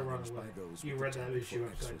be to run challenged away. by those You with read the that talent issue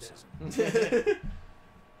for upside exorcism.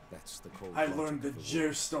 That's the cold I logic learned the of war.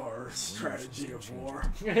 Joestar strategy of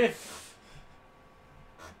war.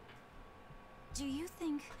 Do you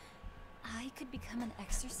think I could become an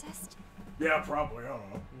exorcist? Yeah, probably. I don't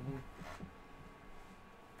know.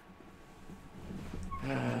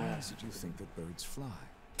 Why is it you think that birds fly?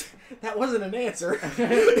 That wasn't an answer.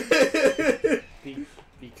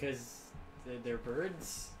 Because they're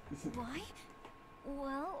birds. Why?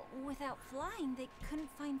 Well, without flying, they couldn't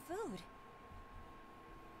find food.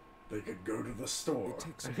 They could go to the store. It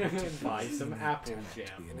takes a particularly Buy some unique apple talent jam.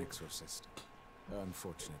 to be an exorcist.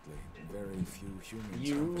 Unfortunately, very few humans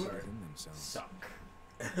You have it in themselves. suck.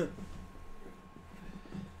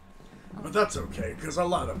 But that's okay, because a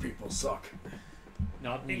lot of people suck.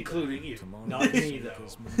 Not me, Including you. Tomorrow Not me, is though.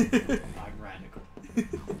 Luca's Monday. I'm radical.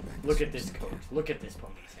 Look at this coat. Look at this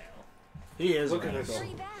ponytail. He is Look at radical. this.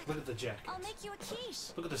 Hurry back. Look at the jacket. I'll make you a quiche.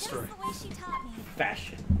 Look at the Just story. the way she taught me.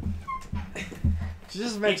 Fashion. She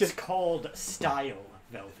just It's mentioned. called style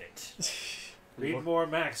velvet. Read more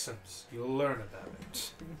Maxims. You'll learn about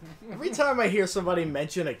it. Every time I hear somebody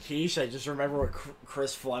mention a quiche, I just remember what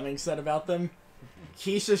Chris Fleming said about them.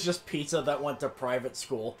 Quiche is just pizza that went to private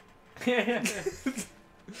school.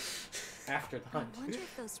 After the I hunt. wonder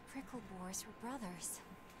if those prickle boars were brothers.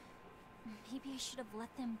 Maybe I should have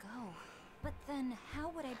let them go. But then, how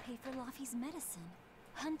would I pay for Laffy's medicine?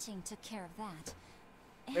 Hunting took care of that.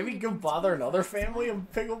 And Maybe it go means bother food another for us as family well.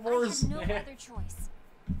 of pickle I boars. had no other choice.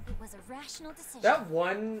 It was a rational decision. That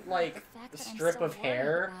one, like, The fact that I'm strip still of worried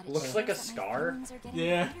hair about it looks shows like a that my star. feelings are getting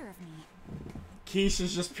Yeah. the better of me. Quiche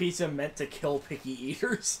is just pizza meant to kill picky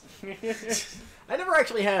eaters. I never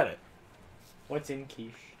actually had it. What's in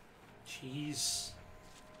quiche? Cheese.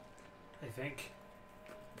 I think.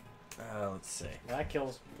 Let's see. That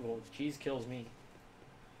kills. Well, cheese kills me.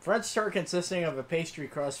 French tart consisting of a pastry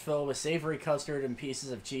crust filled with savory custard and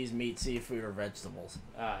pieces of cheese, meat, seafood, or vegetables.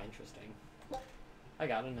 Ah, interesting. I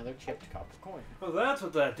got another chipped copper coin. Well, that's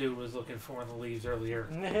what that dude was looking for in the leaves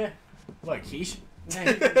earlier. What, quiche?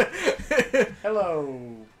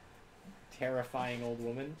 Hello, terrifying old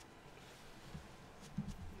woman.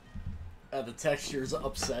 The texture's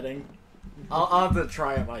upsetting. I'll have to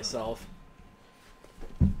try it myself.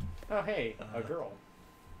 Oh, hey, a girl.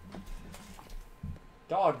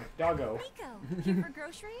 Doggo. Nico, here for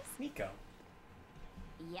groceries? Nico.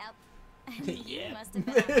 Yep. Yeah. You must have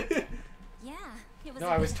been out there. Yeah, it was No,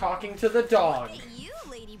 a I was bit talking hard. to the dog. Look at you,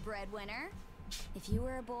 lady breadwinner. If you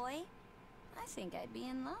were a boy, I think I'd be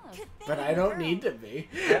in love. Good thing But you're I a don't girl. need to be.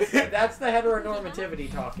 That's the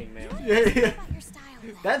heteronormativity talking, man. Yeah, yeah. About your style,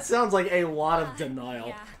 then. That sounds like a lot of denial.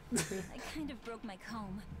 Yeah, I kind of broke my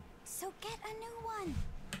comb. So get a new one.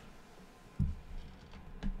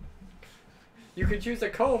 You could choose a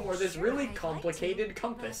comb or this Sure, really I'd like complicated to,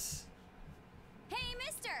 compass. Hey,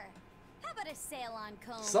 mister! How about a sail on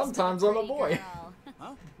comb? Sometimes I'm a boy. Huh?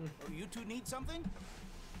 Oh, you two need something?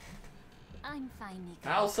 I'm fine, Nico.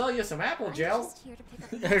 I'll sell you some apple I'm gel. just here to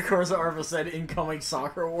pick up Of course, Arva said incoming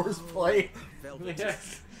Soccer Wars play. Velvet.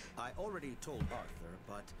 Yes. I already told Arthur,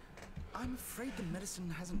 but I'm afraid the medicine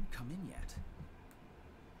hasn't come in yet.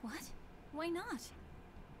 What? Why not?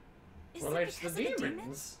 Is Well, it it's the because of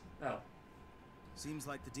demons. Oh, Seems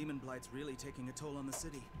like the demon blight's really taking a toll on the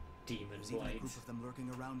city. demon There's even a blight. group of them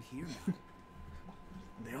lurking around here now.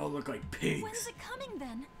 They all look like When's pigs. it coming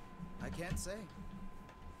then? I can't say.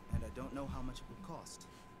 And I don't know how much it will cost.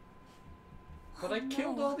 But Oh, I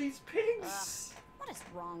killed no. all these pigs. What is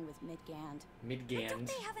wrong with Midgand? Don't Midgand.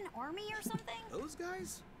 they have an army or something? Those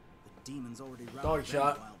guys? The demons already routed Dog them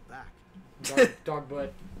shot. a while back. Dog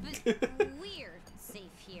butt. But we're safe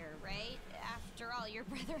here, right? After all, your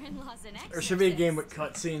brother-in-law's an exorcist. There should be a game with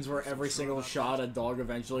cutscenes where every single shot a dog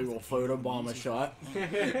eventually will photobomb a shot.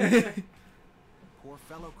 Poor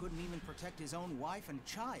fellow couldn't even protect his own wife and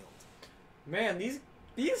child. Man,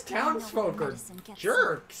 these townsfolk are medicine gets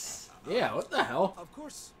jerks. Yeah, what the hell? Of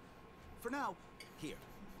course. For now, here,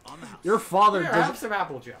 on the house. Your father Here, have does. some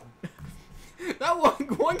apple gel. That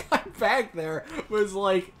one guy back there was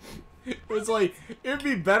like, it'd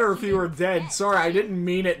be better if he were dead. Sorry, I didn't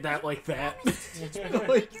mean it that like that.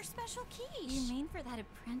 Like your special quiche. You mean for that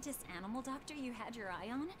apprentice animal doctor you had your eye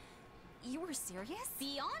on? You were serious?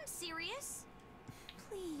 Beyond serious.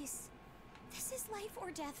 Please. This is life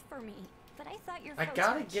or death for me. But I thought your I folks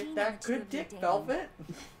gotta were get keen that on good two of your dick, dating. Velvet.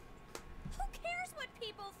 Who cares what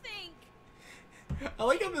people think? I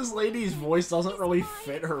like how this lady's voice doesn't really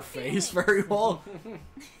fit her face very well.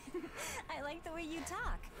 I like the way you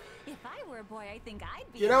talk. If I were a boy, I think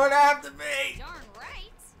I'd be. You know what I have to be? Darn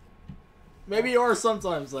right. Maybe you are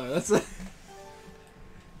sometimes though. That's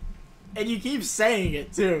and you keep saying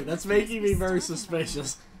it too. That's making me very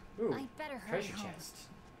suspicious. Ooh, I better hurry treasure home. chest.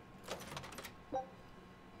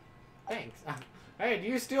 Thanks. Hey, do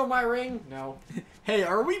you steal my ring? No. Hey,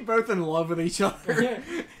 are we both in love with each other?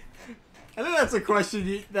 I think that's a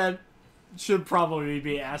question that should probably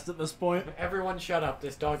be asked at this point. Everyone shut up.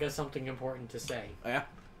 This dog has something important to say. Yeah.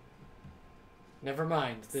 Never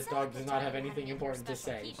mind. This Said dog the does not have dog anything had your important to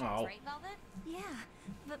special say. quiches, Oh. Right, Velvet? Yeah,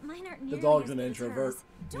 but mine aren't The nearly dog's as an good as introvert. hers.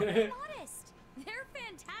 Don't be modest. They're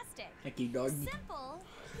fantastic. Hecky dog. Simple,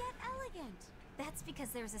 yet elegant. That's That's because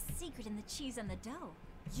there's a secret in the cheese and the dough.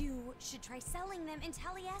 You should try selling them in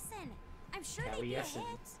Taliesin. I'm sure they'd be a Taliesin.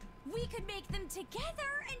 hit. We could make them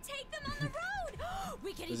together and take them on the road.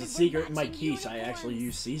 We could There's even a secret in my matching quiche. I actually uniforms.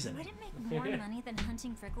 use seasoning. Would it make more money than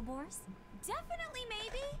hunting fricklebores? Definitely,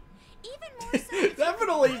 maybe. Even more so. if you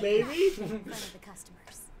Definitely, could maybe. in front of the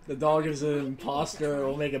customers. The dog is an imposter.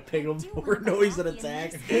 It'll make a piggleboard noise and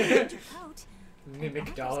attack.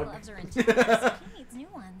 Mimic dog. Gloves are in tatters. He needs new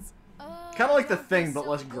ones. Kinda like The Don't Thing, be but so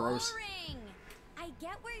less gross. boring. I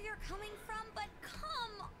get where you're coming from, but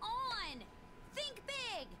come on. Think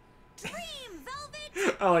big. Dream,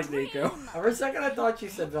 Velvet. I like Nico. Dream. For a second, I thought you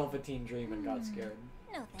said Velveteen Dream and got scared.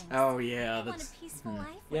 No thanks. Oh yeah, I want that's. a peaceful life.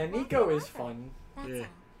 Yeah, with Nico Walter is Arthur. fun. That's Yeah. all.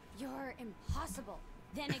 You're impossible.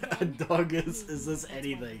 Then A again, dog is maybe this that's why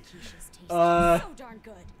anything? Keisha's taste is Uh, so darn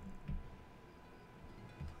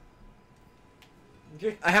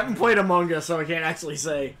good. I haven't played Among Us, so I can't actually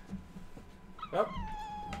say. Yep.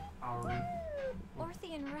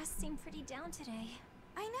 Orthe and Russ seem pretty down today.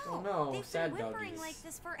 I know. Oh no, They've sad been whimpering doggies. like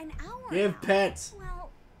this for an hour. You have now. pets. Well,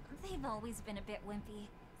 they've always been a bit wimpy.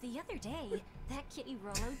 The other day, that kitty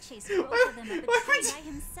Rolo chased both of them up a What? tree by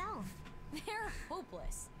himself. They're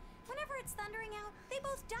hopeless. Whenever it's thundering out, they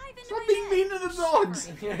both dive into Stop my being bed. mean to the dogs.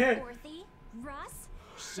 Orthe, Russ,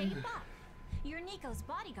 shape up. You're Nico's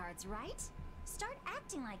bodyguards, right? Start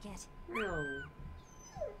acting like it. No.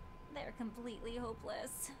 They're completely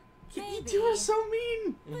hopeless. You Maybe. two are so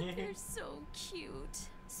mean. But they're so cute,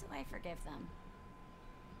 so I forgive them.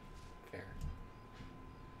 Fair.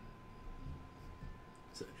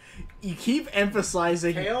 You keep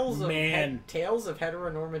emphasizing Tales man. Tales of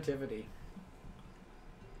heteronormativity.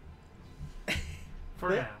 For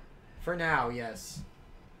They- now. For now, yes.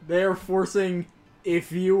 They're forcing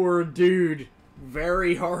if you were a dude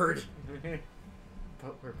very hard.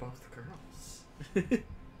 But we're both girls. Grr.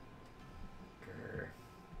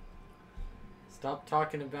 Stop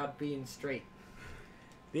talking about being straight.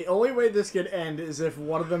 The only way this could end is if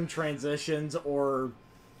one of them transitions or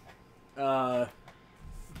wait, I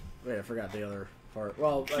forgot the other part.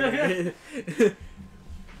 Well,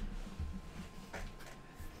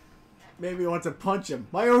 maybe want to punch him.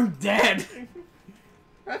 My own dad.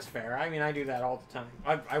 That's fair. I mean, I do that all the time.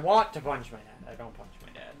 I want to punch my dad. I don't punch my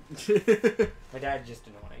dad. My dad's just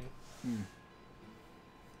annoying.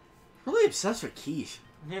 Really obsessed with quiche.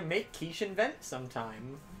 Yeah, make quiche and vent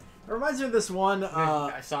sometime. It reminds me of this one.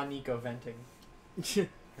 I saw Nico venting.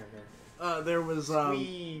 There was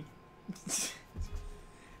Squee.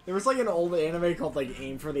 there was like an old anime called like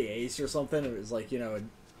Aim for the Ace or something. It was like, you know, a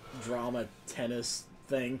drama tennis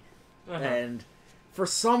thing. And for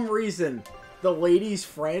some reason, the lady's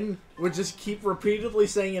friend would just keep repeatedly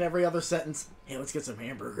saying in every other sentence, "Hey, let's get some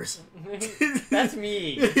hamburgers." That's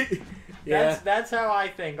me. Yeah. That's how I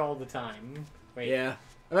think all the time. Wait. Yeah.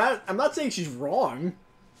 I'm not saying she's wrong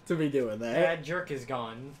to be doing that. That jerk is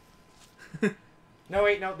gone. No,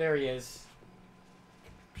 wait, no, there he is.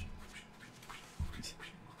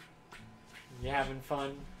 You having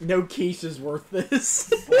fun? No quiche is worth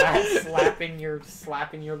this.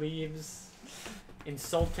 Slapping your leaves,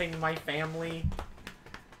 insulting my family.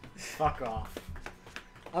 Fuck off.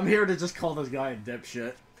 I'm here to just call this guy a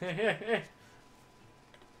dipshit.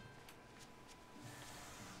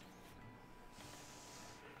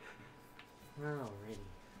 Alrighty.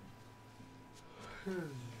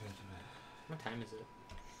 What time is it?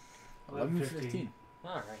 11:15.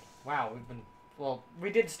 Alright. Wow, we've been... Well, we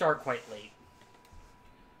did start quite late.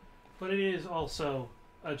 But it is also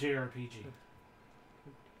a JRPG.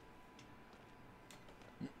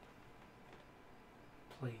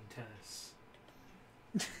 Playing tennis.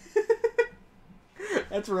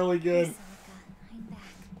 That's really good. Ahsoka, I'm back.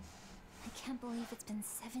 I can't believe it's been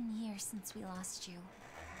 7 years since we lost you.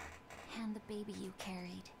 And the baby you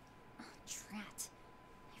carried. Oh, drat.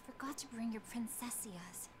 I forgot to bring your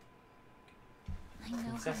princessias. I know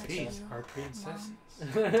how much Princessias you, are princesses.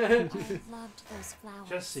 all loved those flowers.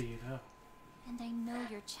 Just so you know. And I know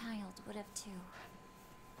your child would have too.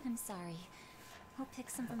 I'm sorry. I'll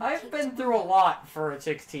pick some from the I've cake been through a tomorrow. lot for a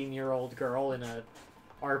 16-year-old girl in a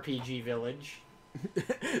RPG village.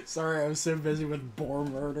 Sorry, I was so busy with boar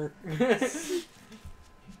murder.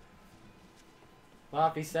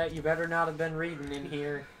 Floppy set, you better not have been reading in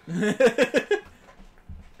here.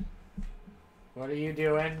 What are you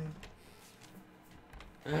doing?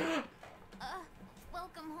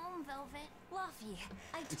 Welcome home, Velvet. Luffy,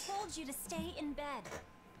 I told you to stay in bed.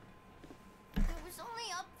 I was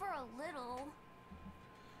only up for a little.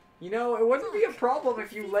 You know, it wouldn't be a problem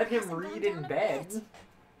if you Fever let him hasn't gone read down in a bed.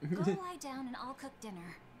 bit. Go lie down and I'll cook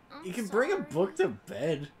dinner. You can bring a book to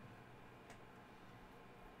bed.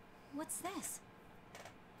 What's this?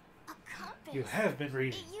 purpose. You have been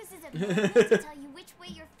reading. It uses a magnet to tell you which way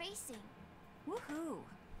you're facing. Woohoo!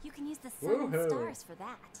 You can use the sun and Woohoo. stars for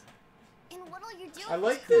that. And what'll you do? I if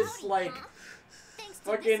like it's this, cloudy, like, huh? Thanks to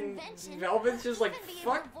this fucking invention, Velvet's just we'll like, even be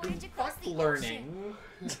able to fuck, voyage across fuck the learning.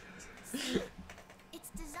 ocean. It's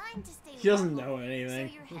designed to stay He doesn't level, know anything.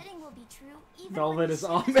 So your heading will be true even Velvet when the is ship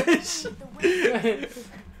Amish. going with the wind.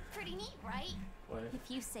 Pretty neat, right? What?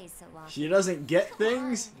 If you say so, Locke. She doesn't get Come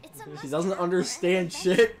things. on, it's a She must-have doesn't for any understand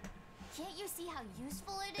invention. shit. Can't you see how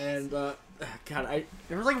useful it is? And God,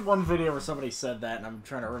 there was like one video where somebody said that, and I'm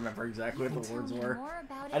trying to remember exactly what the Tell words me were. more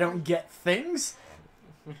about I it don't when- get things.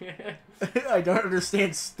 I don't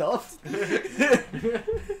understand stuff. Not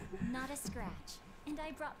a scratch. And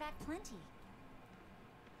I brought back plenty.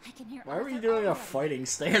 I can hear Why were you Arthur doing a already. fighting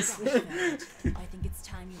stance? I think it's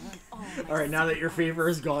time you learned all my Alright, now that your secret fever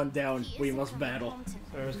has gone down, He we isn't must coming battle. home tonight.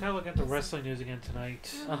 So I was kind of looking at the wrestling news again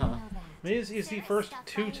tonight. How do Uh-huh. you know that? Miz is the first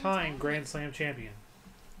two-time Grand Slam champion.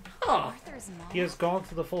 Huh. Arthur's mom. He has gone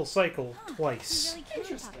through the full cycle Huh, twice. You really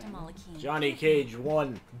can talk to Malakine. Johnny Cage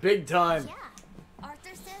won. Big time. Yeah.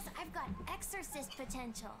 Arthur says I've got exorcist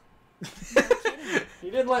potential. No kidding. He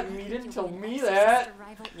didn't let I me think didn't you'll tell be an me exorcist that.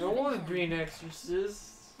 rival I don't even want him. to be an exorcist.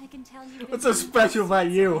 I can tell you've What's been so reading special about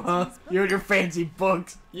books you, since huh? his book. You and your fancy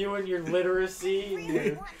books. You and your literacy, I and really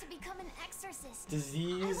your want to become an exorcist. I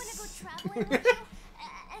disease. want to go traveling with you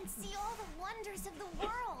and see all the wonders of the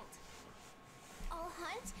world. I'll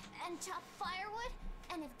hunt and chop firewood,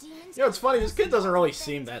 and if demons. You know, it's funny, this come kid doesn't really things,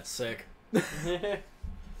 seem that sick.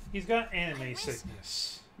 He's got I anime wish-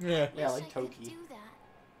 sickness. Yeah. Yeah, wish like I could Toki. do that.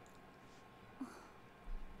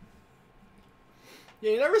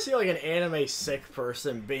 Yeah, you never see like an anime sick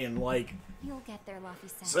person being like, You'll get there, Luffy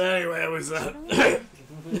so anyway, I was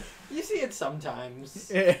You see it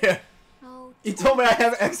sometimes. yeah. Oh, You told me I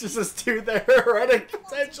have Exorcist 2 the heretic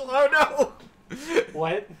potential. Oh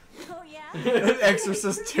What? Oh yeah. no!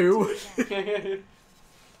 Exorcist 2.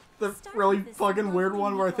 The Start really with this fucking weird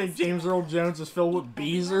one where I lovely think James Earl Jones is filled with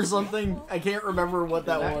bees or something. I can't remember what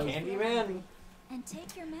that That was. Candyman? And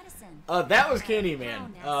take your medicine. That was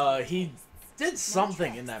Candyman. He did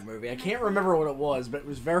something in that movie. I can't remember what it was, but it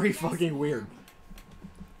was very fucking weird.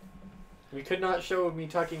 We could not show me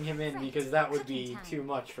tucking him in Right, because that would cooking be time. too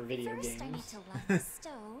much for video First, I need games. to light the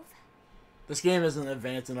stove. This game isn't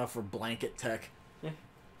advanced enough for blanket tech. Yeah.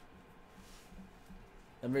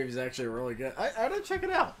 That movie's actually really good. I gotta check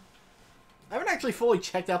it out. I haven't actually fully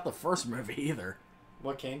checked out the first movie either.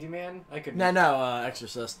 What, Candyman? I could. No,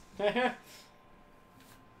 Exorcist.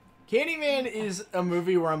 Candyman is a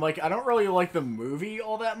movie where I'm like, I don't really like the movie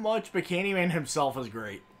all that much, but Candyman himself is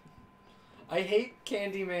great. I hate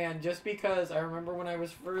Candyman just because I remember when I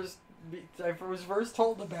was first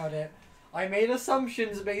told about it. I made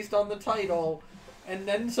assumptions based on the title, and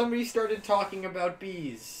then somebody started talking about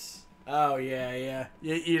bees. Oh, yeah.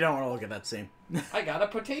 You don't want to look at that scene. I got a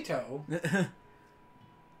potato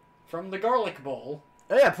from the garlic bowl.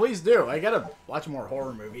 Oh, yeah, please do. I gotta watch more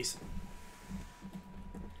horror movies.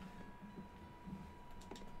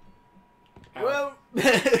 Ow. Well,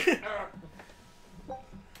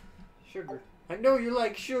 Sugar. I know you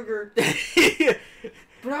like sugar,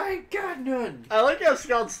 but I ain't got none. I like how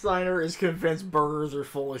Scott Steiner is convinced burgers are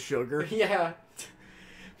full of sugar. Yeah.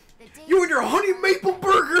 The day You and your honey maple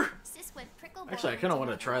burger! Sis went prickle Actually, I board kind of into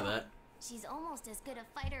want to her try home. that. She's almost as good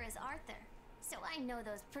a fighter as Arthur, so I know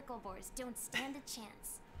those prickle boars don't stand a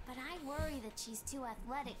chance. But I worry that she's too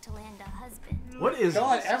athletic to land a husband. What is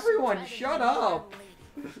God, this? everyone, Rather shut than a up.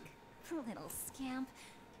 lady. Little scamp.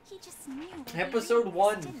 He just knew. what he Episode really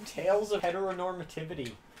 1, didn't. Tales of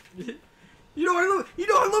Heteronormativity. You know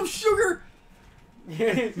I love sugar!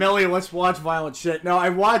 Melly, let's watch violent shit. No, I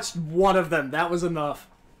watched one of them. That was enough.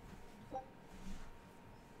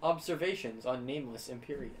 Observations on Nameless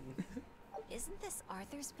Empyrean. Isn't this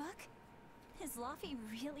Arthur's book? Is Luffy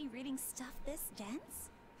really reading stuff this dense?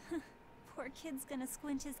 Poor kid's gonna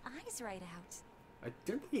squint his eyes right out. I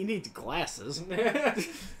don't think he needs glasses.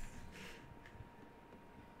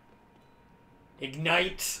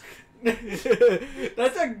 Ignite.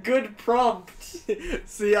 That's a good prompt.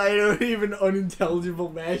 See, I don't even unintelligible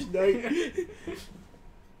mash night.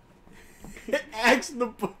 Axe the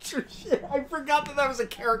Butcher shit. I forgot that was a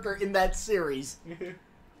character in that series.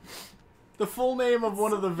 The full name of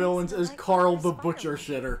one of the villains is Carl the Butcher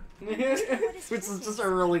Shitter. Which is just a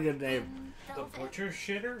really good name. The Velvet, butcher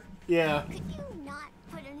shitter? Yeah. could you not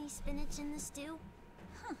put any spinach in the stew?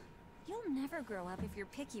 You'll never grow up if you're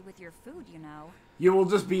picky with your food, you know. You will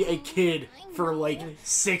just be a kid for like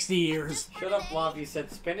 60 years. Shut up, Lavi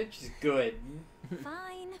said spinach is good.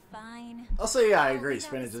 Fine. I'll say yeah, I I'll agree. leave out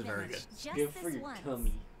Spinach the is very good. Just Good this for your once.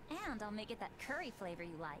 tummy. And I'll make it that curry flavor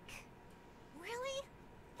you like. Really?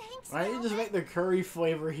 Thanks. Why don't you just Velvet. make the curry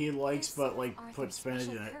flavor he likes, but like Arthur's put spinach in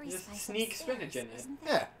special it? curry Just spice sneak upstairs, spinach in it. isn't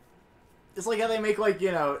there? Yeah. It's like how they make, like,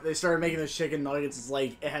 you know, they started making those chicken nuggets. It's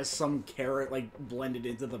like it has some carrot, like, blended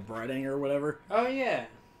into the breading or whatever. Oh, yeah.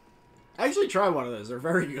 I actually tried one of those. They're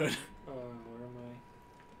very good. Where am I?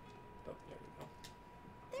 Oh, there we go.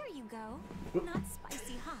 There you go. Whoop. Not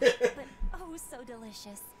spicy hot, but oh so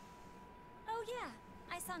delicious. Oh yeah,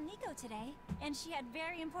 I saw Nico today, and she had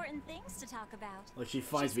very important things to talk about. Like, she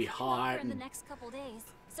finds She's me coming over hot. in the And... next couple days,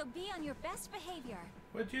 so be on your best behavior.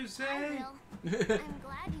 What'd you I say? will. I'm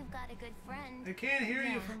glad you've got a good friend. I can't hear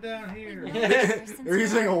you from down here. We've known each other since They're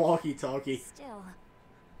using a birth. walkie-talkie Still,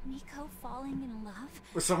 Nico falling in love?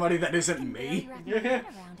 with somebody that I isn't can barely me. wrap my head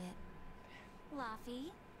around it.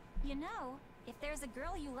 Laffy, you know, if there's a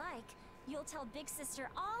girl you like, you'll tell Big Sister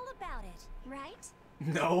all about it, right?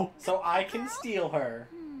 No. So I can steal her.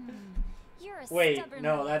 You're a Wait, stubborn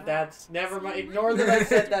no, little that's... brat. Never So mind. you Ignore really that I need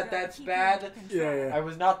said a that girl to that's keep you under bad. control. Yeah, yeah. I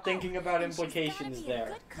was not thinking about And she's gotta implications be a there.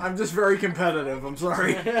 good cook. I'm just very competitive. I'm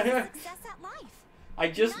sorry. Success at life. I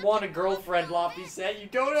just Not want a your girlfriend, love, Laffy said. You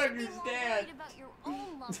don't You should be more understand. worried about your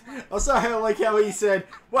own love life. Also, I like how he said,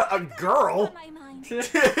 "What, a girl?" On my mind. Yeah.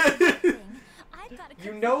 I've gotta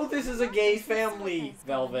You confront know this is a gay Marcus and family, Sophia's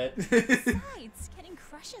Velvet. Besides, getting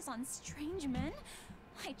crushes on strange men,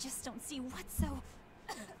 I just don't see what's so...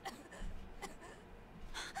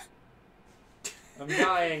 I'm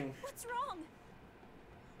dying. What's wrong?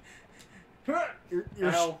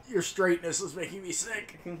 Ow. Your straightness is making me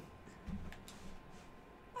sick. Are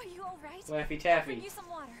you alright? Laffy Bring Taffy. you some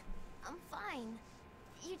water. I'm fine.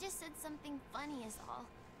 You just said something funny is all.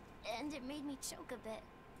 And it made me choke a bit.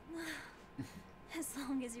 As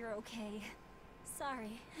long as you're okay.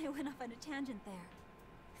 Sorry, I went off on a tangent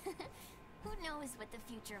there. Who knows what the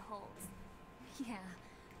future holds? Yeah.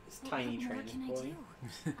 This But tiny what more trans can I boy. do?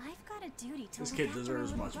 I've got a duty to This look kid after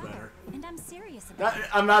deserves my little much brother, better. and I'm serious about it.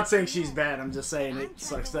 I'm not saying she's bad. I'm just saying I'm it trying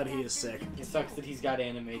sucks to that look he is after sick. you It sucks that he's got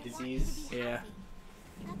anime I want you to disease. be Yeah. happy.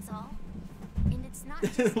 That's all. And it's not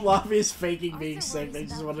just Laffy's faking being Arthur sick. They worries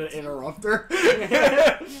just about wanted to you too. interrupt her.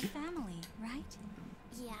 Your family, right?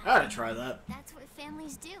 Yeah. I gotta try that. That's what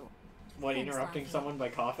families do. What, Thanks, interrupting Laffy. someone by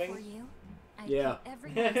For coughing? you, I'd Yeah. kill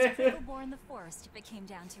every last prickle boar in the forest if it came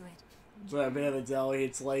down to it. So that man at the deli,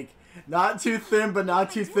 it's like, not too thin, but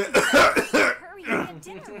not too thick. Hurry and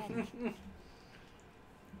get dinner ready.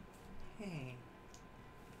 Hey.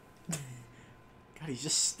 God, he's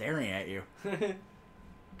just staring at you. It's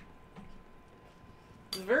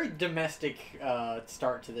a very domestic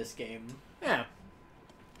start to this game. Yeah.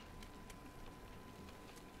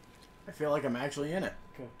 I feel like I'm actually in it.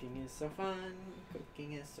 Cooking is so fun.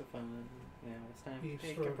 Cooking is so fun. Now it's time Beef to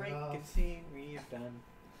take a break stroganoff. and see what we've done.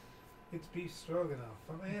 It's beef stroganoff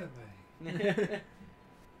from anime.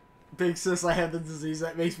 Big sis, I have the disease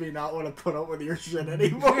that makes me not want to put up with your shit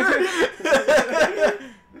anymore. I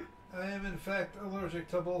am in fact allergic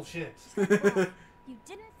to bullshit. You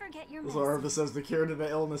didn't forget your So Arva medicine. says the cure to the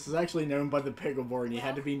illness is actually known by the Pigglebore, and you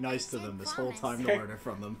had to be nice to them this whole time to learn it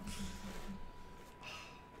from them.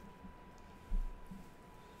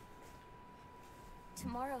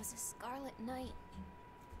 Tomorrow's a scarlet night.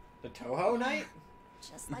 The Toho night?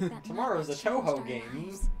 Just like that Tomorrow's night a that Toho changed our game.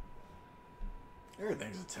 lives.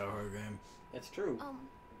 Everything's a Toho game. That's true.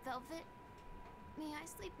 Velvet, may I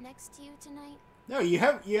sleep next to you tonight? No, you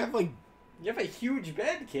have like You have a huge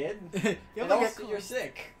bed, kid. you have And like also you're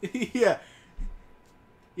sick. yeah.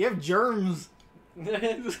 You have germs.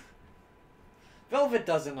 Velvet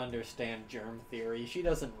doesn't understand germ theory. She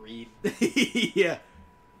doesn't read. Yeah.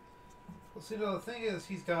 Well, see, no, the thing is,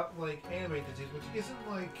 he's got, like, anime disease, which isn't,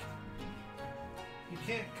 like... You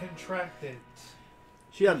can't contract it.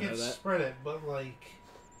 She You doesn't know can't that. spread it, but, like...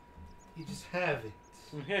 You just have it.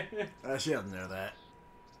 She doesn't know that.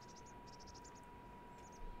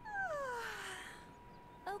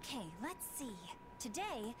 Okay, let's see.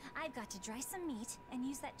 Today, I've got to dry some meat and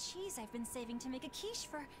use that cheese I've been saving to make a quiche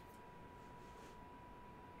for...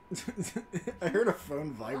 I heard a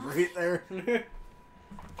phone vibrate there.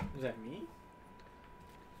 Is that me?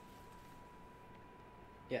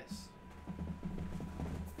 Yes.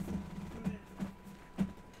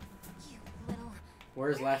 You little...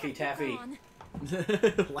 Where's Where Laffy have you Taffy? gone?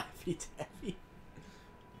 Laffy Taffy.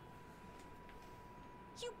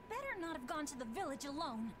 You better not have gone to the village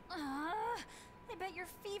alone. I bet your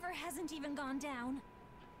fever hasn't even gone down.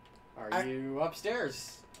 Are you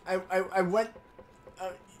upstairs? I went.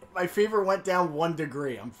 My fever went down 1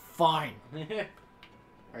 degree. I'm fine.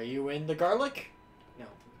 Are you in the garlic? No.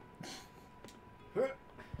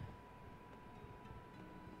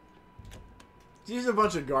 Use a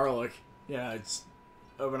bunch of garlic. Yeah, it's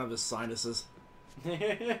open up his sinuses.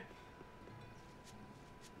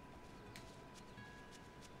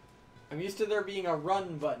 I'm used to there being a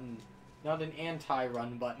run button, not an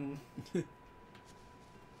anti-run button.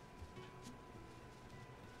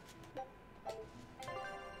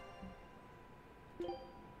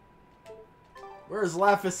 Where's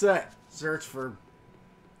Laphicet? Search for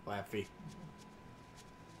Laffy.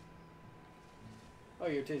 Oh,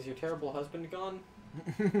 is your terrible husband gone?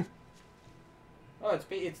 Oh,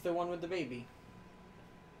 it's the one with the baby.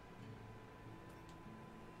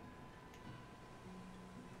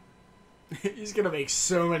 He's gonna make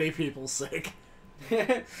so many people sick.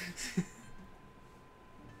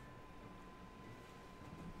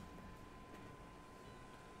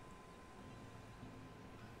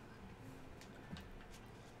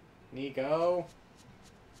 Nico.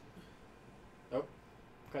 Oh,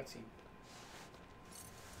 cutscene.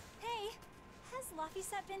 Hey, has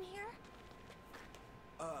Laphicet been here?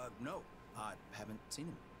 No. I haven't seen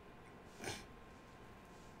him.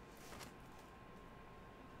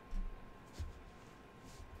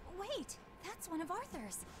 Wait, that's one of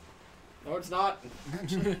Arthur's. No, it's not.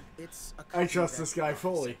 Actually, it's a I trust copy this that guy Laphicet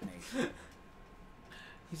fully. made.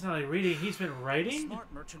 He's not like reading, he's been A writing? smart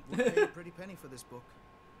merchant would pay a pretty penny for this book.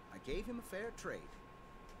 I gave him a fair trade.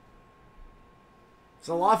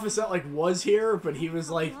 So Laphicet like was here, but he was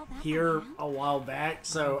like here a while back,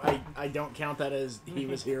 so I don't count that as he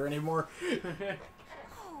was here anymore.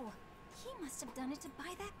 Oh, he must have done it to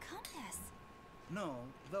buy that compass. No,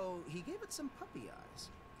 though he gave it some puppy eyes.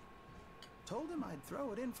 Told him I'd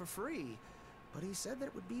throw it in for free, but he said that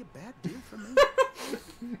it would be a bad deal for me.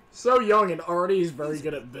 So young and already he's very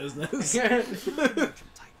good at business. Merchant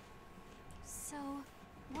type. So,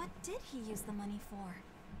 what did he use the money for?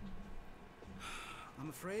 I'm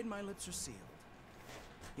afraid my lips are sealed.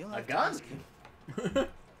 You'll A have to gun? ask him.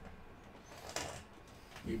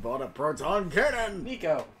 He bought a proton cannon.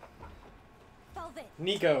 Nico. Velvet.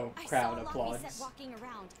 Nico. I Crowd saw applauds. Laphicet walking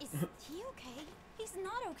around. Is he okay? He's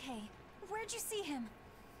not okay. Where'd you see him?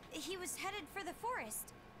 He was headed for the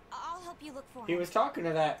forest. I'll help you look for him. He was talking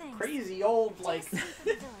to that Thanks. crazy old, like, Just leave for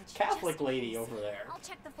the village, Catholic just in lady case. over there. I'll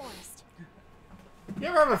check the forest. You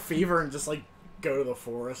ever have a fever and just like go to the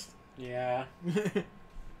forest? Yeah.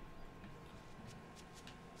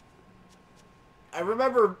 I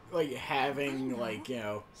remember like having like, you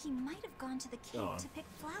know, He might have gone to the cave Oh. to pick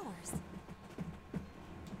flowers.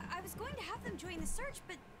 I was going to have them join the search,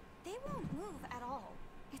 but they won't move at all.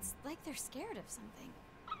 It's like they're scared of something.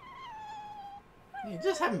 you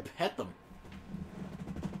just haven't pet them.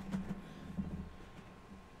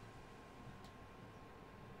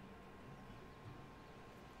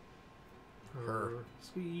 Her.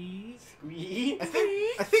 Squeeze. Squeeze. I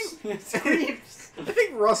think Squeeze. I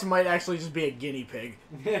think Russ might actually just be a guinea pig.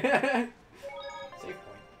 Safe point.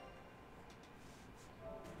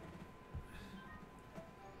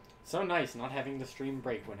 So nice not having the stream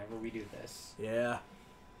break whenever we do this. Yeah.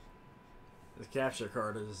 The capture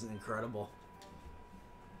card is incredible.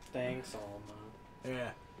 Thanks, Alma.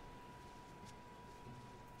 Yeah.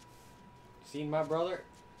 Seen my brother?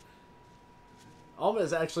 Alma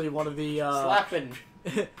is actually one of the Slapping.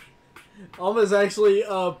 Alma is actually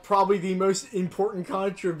probably the most important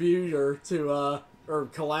contributor to or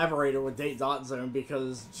collaborator with Date Dot Zone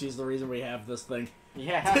because she's the reason we have this thing.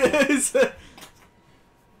 Yeah.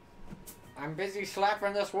 I'm busy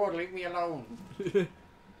slapping this wood. Leave me alone. Have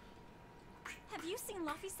you seen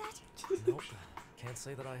Laphicet? Nope. Can't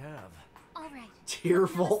say that I have. All right.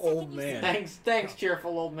 Tearful old man. Thanks,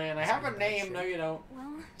 cheerful old man. I have a name. No, you don't.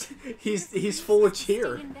 Well, He's full of stay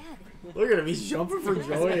cheer. in bed. Look at him. He's jumping for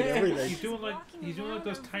joy and everything. He's doing like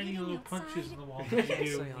those tiny little punches in the wall that you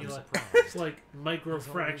do. Say I'm You surprised. it's like micro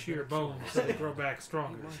fracture your bones so they grow back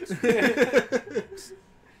stronger. When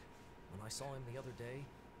I saw him the other day,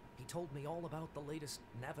 he told me all about the latest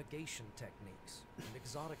navigation techniques and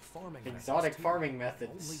exotic farming Exotic methods, too. farming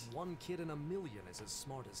methods. Only one kid in a million is as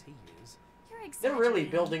smart as he is. You're They're really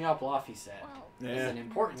exaggerating. building up Laphicet Well, as Yeah. an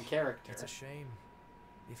important character. It's a shame.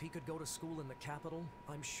 If he could go to school in the capital,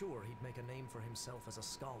 I'm sure he'd make a name for himself as a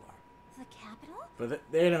scholar. the capital? But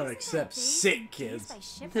they don't Isn't accept that days sick and days kids. by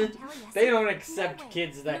ship from Taliesin? They don't No accept way.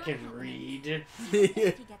 kids that Not can happening. read. Even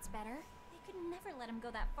if he gets better, they could never let him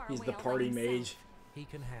go that far He's away the all by party himself. mage. He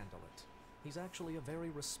can handle it. He's actually a very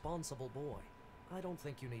responsible boy. I don't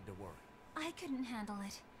think you need to worry. I couldn't handle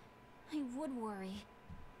it. I would worry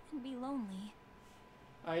and be lonely.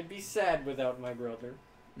 I'd be sad without my brother.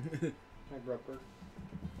 My brother.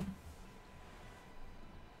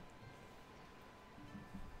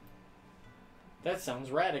 That sounds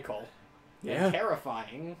radical. Yeah. And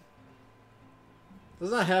terrifying.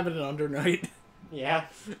 Does not have it in Under Night. Yeah.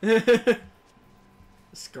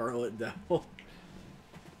 Scarlet Devil.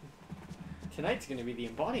 Tonight's gonna be the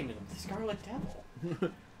embodiment of the Scarlet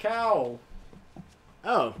Devil. Cow!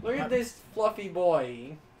 Oh. Look at this fluffy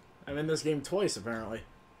boy. I'm in this game twice, apparently.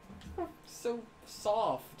 So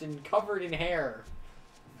soft and covered in hair.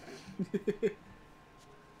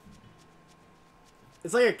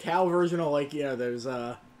 It's like a cow version of, like, you know, those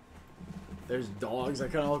dogs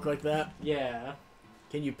that kind of look like that. Yeah.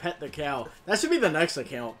 Can you pet the cow? That should be the next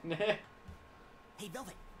account. Hey,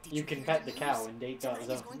 Velvet. You can pet the cow and date Tonight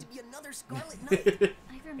dogs. is going to be another scarlet night.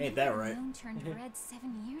 I remember Ain't that right? the moon turned red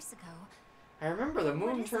 7 years ago. I remember the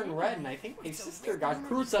moon What is turned it? red, and I think my It's a sister red got lunar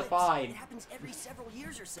crucified. eclipse. It happens every several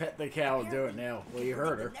years or so. Pet the cow, do it now. Well, you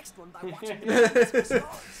heard The her. next one by watching the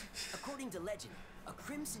stars. According to legend, a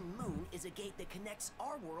crimson moon is a gate that connects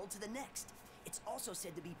our world to the next. It's also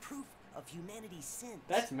said to be proof of humanity's sins.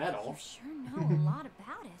 That's metal. You sure know a lot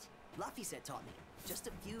about it. Laphicet taught me just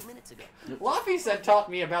a few minutes ago. Laphicet taught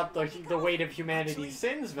me about the weight of humanity's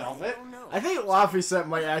sins, Velvet. don't know. I think Laphicet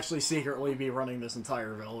might actually secretly be running this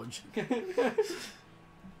entire village.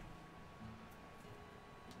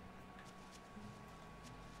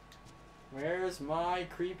 Where's my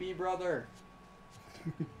creepy brother?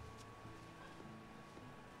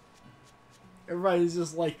 Everybody's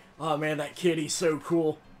just like, oh man, that kid, he's so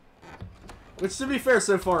cool. Which, to be fair,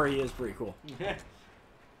 so far he is pretty cool.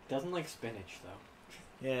 Doesn't like spinach,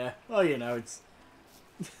 though. Yeah, well, you know, it's...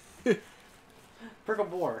 Pickle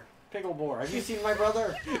boar. Have you seen my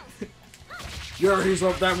brother? Yeah, he's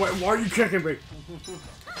up that way. Why are you kicking me?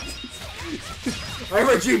 I have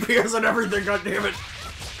a GPS and everything, goddammit.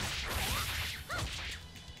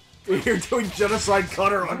 You're doing genocide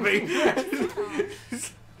cutter on me.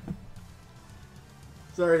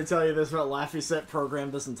 Sorry to tell you this, but Laphicet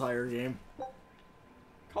programmed this entire game.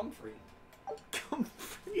 Comfrey.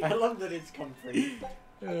 Comfrey. I love that it's comfrey.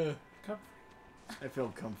 I feel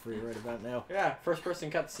comfrey right about now. Yeah, first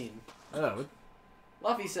person cutscene. Oh.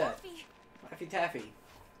 Laphicet. Fluffy. Laffy Taffy.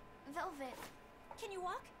 Velvet, Can you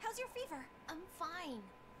walk? How's your fever? I'm fine.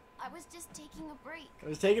 I was just taking a break. I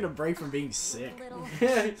was taking a break from being sick. Little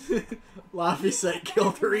Laphicet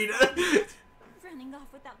killed Rita. running off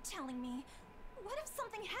without telling me. What if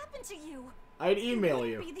something happened to you? I'd email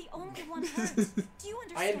You wouldn't you. be the only one hurt. Do you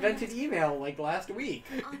understand? I invented email like last week.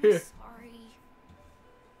 I'm sorry.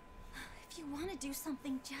 If you want to do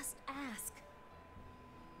something, just ask.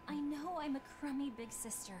 I know I'm a crummy big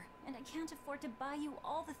sister, and I can't afford to buy you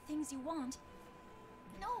all the things you want.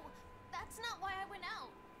 No, that's not why I went out.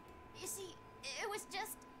 You see, it was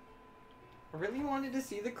just... I really wanted to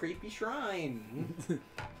see the creepy shrine.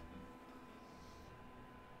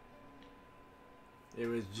 It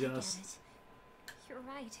was I get just... it. You're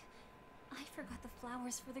right. I forgot the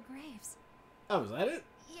flowers for the graves. Oh, was that it?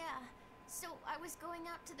 Yeah, so I was going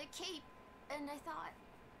out to the Cape, and I thought,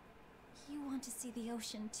 You want to see the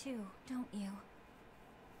ocean too, don't you?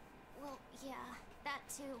 well, yeah, that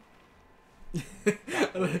too.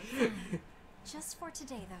 Fine. Just for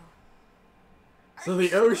today, though. So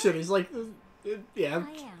the ocean, he's like, yeah,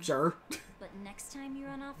 I am. sure. But next time you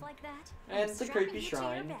run off like that, And I'm it's a strapping creepy you to your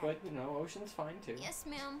shrine, bed. but you know, ocean's fine too. Yes,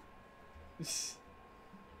 ma'am.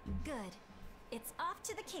 Good. It's off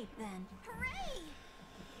to the Cape then. Hooray!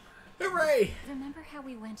 Hooray! Remember how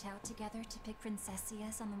we went out together to pick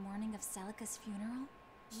Princessias on the morning of Celica's funeral?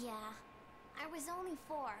 Yeah, I was only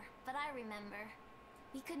 4, but I remember.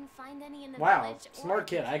 We couldn't find any in the Wow, village. or smart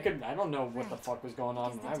kid. the- I don't know what the Right. fuck was going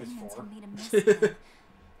on Because when I the was demons 4. had made a mess of them.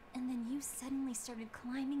 And then you suddenly started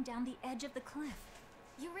climbing down the edge of the cliff.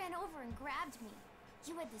 You ran over and grabbed me.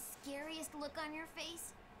 You had the scariest look on your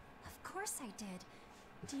face. Of course I did.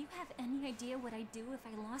 Do you have any idea what I'd do if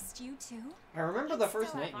I lost you too? I remember You'd the first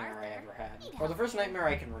still have nightmare I Arthur. ever had. He'd Or the help first you. nightmare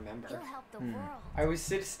I can remember. He'll help the Hmm. world. I was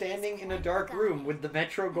standing in a dark room with the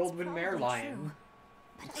Metro Goldwyn Mare probably lion. true.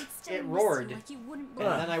 But I'd still It miss roared. You like you wouldn't And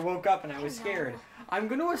believe. then I woke up and I was scared. I'm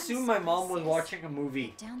gonna assume my mom was watching a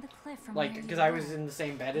movie. Down the cliff from Like, where because you I were, was in the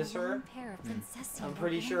same bed as a her. lone pair of Princessia I'm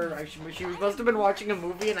pretty were sure waiting. she must have been watching a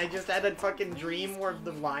movie and I just had a fucking dream where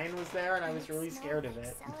the lion was there and I was really scared of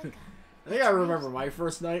it. I think I remember my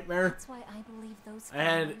first nightmare. That's why I believe those I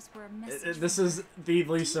had... flowers were a message This from is the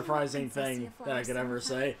least surprising thing that I could ever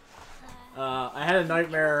say. I had a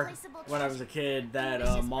nightmare when I was a kid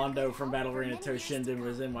that Mondo from Battle Arena Toshinden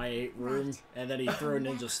was in my room, and then he threw a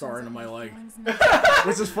ninja star into my leg.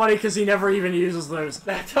 Which is funny because he never even uses those.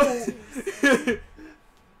 That's how...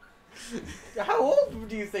 How old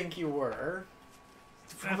do you think you were?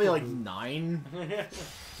 Probably like 9.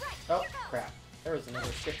 Oh, crap. There was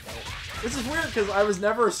another stick there. Which is weird because I was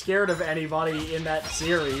never scared of anybody in that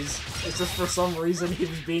series. It's just for some reason he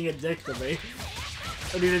was being a dick to me.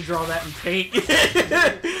 I need to draw that in paint.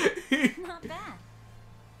 Not bad.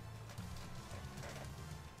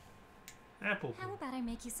 Apple. How about I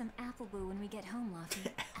make you some apple boo when we get home, Luffy?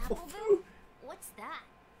 Apple boo? What's that?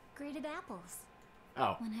 Grated apples.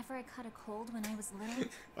 Oh. Whenever I caught a cold when I was little,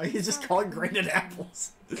 Why you just call it grated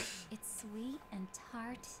apples? it's sweet and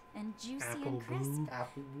tart and juicy Apple and crisp. boo.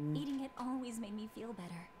 Apple boo. Eating it always made me feel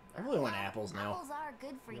better. I really want apples now. Apples are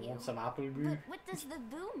good for You you. want some apple boo? But what does the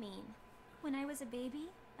boo mean? When I was a baby,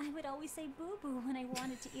 I would always say boo-boo when I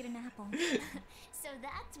wanted to eat an apple. So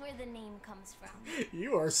that's where the name comes from.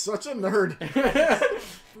 You are such a nerd.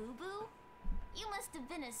 Boo-boo? You must have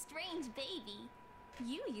been a strange baby.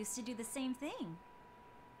 You used to do the same thing.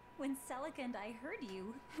 When Celica and I heard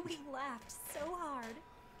you, we laughed so hard.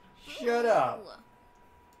 Shut up.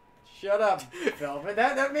 Shut up, Velvet.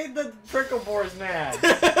 That made the prickle boars mad.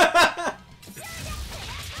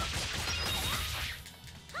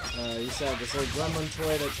 You said this old gremlin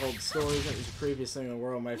toy that told stories that was the creepiest thing in the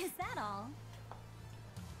world. My Is that all?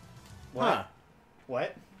 What? Huh.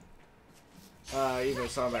 What? Eva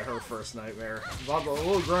was talking about her first nightmare. Bob, a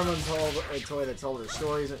little gremlin told a toy that told her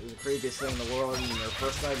stories. It was the creepiest thing in the world, and her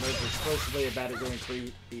first nightmares were supposedly about it doing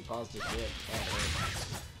creepy positive shit at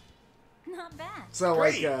her. Not bad. So,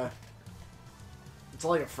 Great. like, it's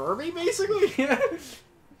like a Furby, basically?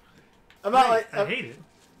 I'm not like... I hate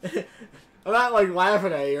it. I'm not, like,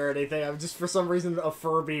 laughing at you or anything. I'm just, for some reason, a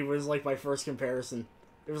Furby was, like, my first comparison.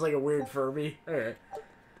 It was, like, a weird Furby. Alright.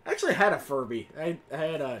 I actually had a Furby. I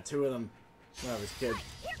had, 2 of them when I was a kid.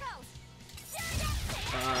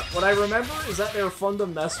 What I remember is that they were fun to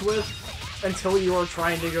mess with until you were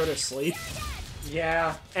trying to go to sleep.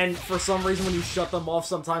 Yeah. And for some reason, when you shut them off,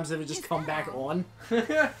 sometimes they would just come back on.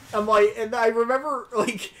 I'm like, and I remember,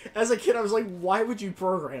 like, as a kid, I was like, why would you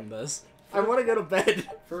program this? I want to go to bed.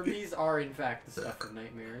 Furbies are, in fact, the stuff of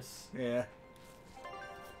nightmares. Yeah.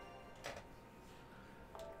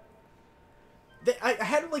 I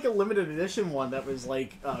had, like, a limited edition one that was,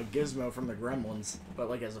 like, Gizmo from the Gremlins, but,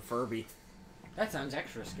 like, as a Furby. That sounds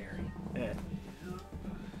extra scary. Yeah.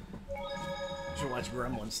 Should watch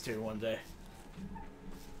Gremlins 2 one day.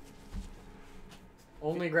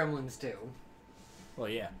 Only Gremlins 2. Well,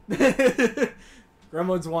 yeah.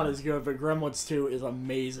 Gremlins 1 is good, but Gremlins 2 is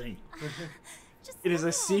amazing. It is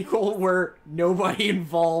a sequel where nobody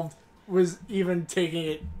involved was even taking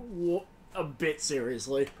it a bit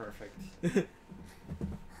seriously. Perfect.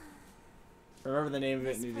 Remember the name of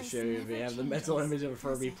it, need to show you. If you have the mental image of a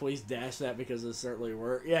Furby, please dash that because it certainly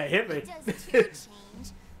worked. Yeah, hit me. It does too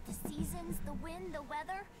change. The seasons, the wind, the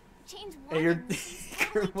weather. Change one And your and the sea's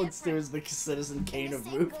totally Gremlins 2 is the Citizen Kane different.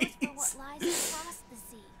 of And the same movies. goes for what lies across the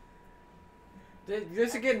sea.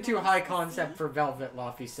 This is getting too high concept for Velvet,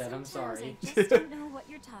 Luffy said. I'm sorry. I just don't know what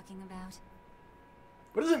you're talking about.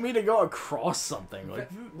 What does it mean to go across something?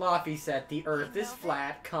 Like, Luffy said, the earth is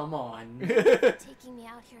flat, come on. Taking me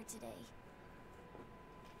out here today.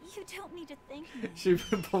 You don't need to thank me. she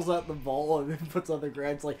pulls out the ball and then puts on the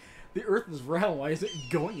ground. It's like, the earth is round, why is it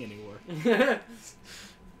going anywhere?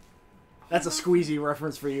 That's a squeezy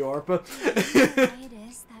reference for you, ARPA. Why it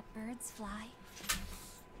is that birds fly?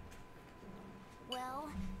 Well,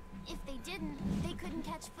 if they didn't, they couldn't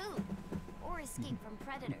catch food or escape from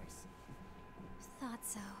predators. Thought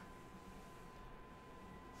so.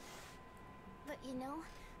 But you know,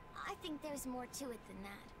 I think there's more to it than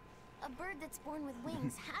that. A bird that's born with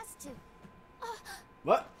wings has to.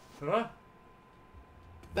 What? Huh?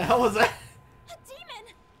 The hell was that? A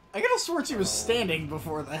demon! I could have sworn she was standing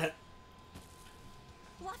before that.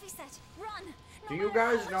 Luffy said, run! Do you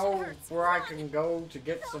guys know where I can go to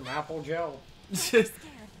get some apple gel? It's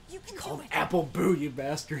You can called do it. Apple Boo, you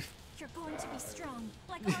bastard. You're going to be strong,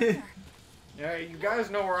 like Arthur. Yeah, you guys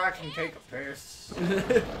know where I can take a piss. No!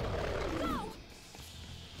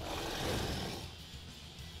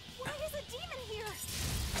 Why is a demon here?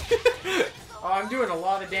 Oh, I'm doing a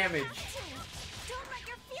lot of damage. Don't let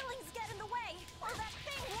your feelings get in the way, or that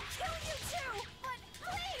thing will kill you too! But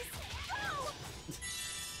please, no!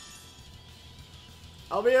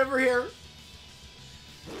 I'll be over here.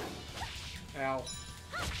 Ow.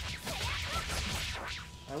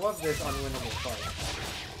 I love this unwinnable fight.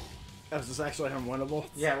 Oh, is this actually unwinnable?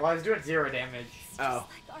 Yeah, well, I was doing 0 damage. Oh.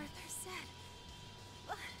 Like Arthur said.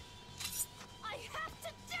 But I have to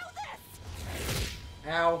do this!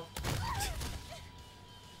 Ow.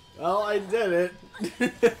 Well, I did it.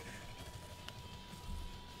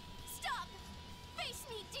 Stop! Face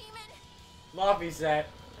me, demon! Luffy said.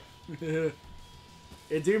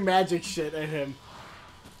 Yeah, do magic shit at him.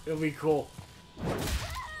 It'll be cool.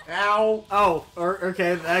 Ow. Oh,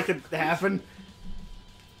 okay, that could happen.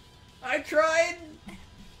 I tried.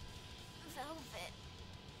 Velvet.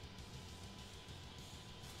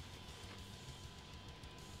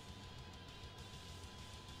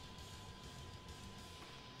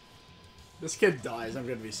 This kid dies, I'm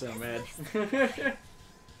gonna be so mad.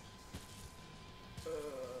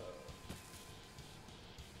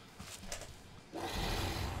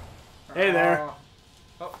 Hey there.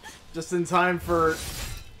 Oh. Just in time for...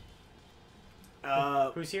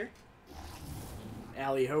 Who's here?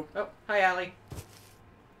 Allie Hope. Oh, hi, Allie.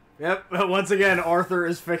 Yep, once again, Arthur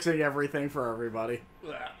is fixing everything for everybody.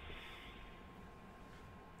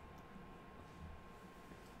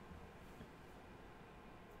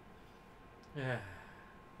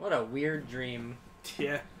 What a weird dream.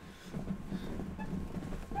 Yeah.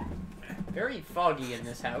 Very foggy in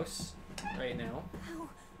this house right now. How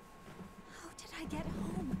did I get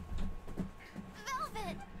home?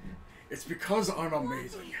 Velvet! It's because I'm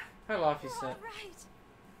amazing. Hi, Lofty You're set. all right.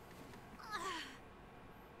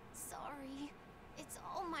 Sorry. It's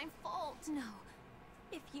all my fault. No.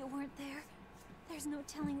 If you weren't there, there's no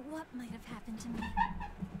telling what might have happened to me.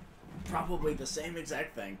 Probably the same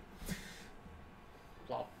exact thing.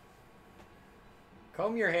 Plop.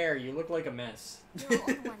 Comb your hair, you look like a mess. Your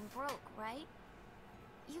old one broke, right?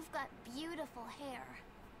 You've got beautiful hair.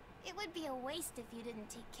 It would be a waste if you didn't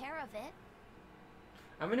take care of it.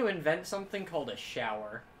 I'm going to invent something called a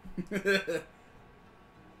shower.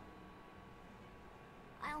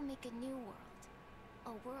 I'll make a new world.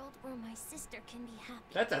 A world where my sister can be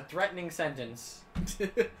happy. That's a threatening sentence.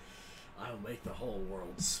 I'll make the whole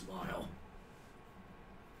world smile.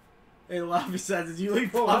 Hey, Laffy said, did you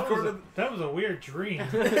leave popcorn? That was a weird dream.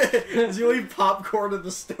 Did you leave popcorn in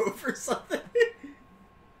the stove or something?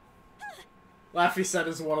 Laffy said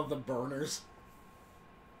is one of the burners.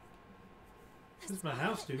 This is my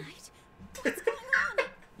house, dude.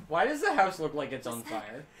 Why does the house look like it's on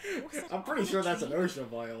fire? I'm pretty sure that's an OSHA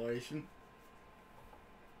violation.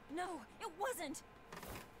 No, it wasn't.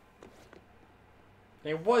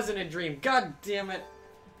 It wasn't a dream. God damn it.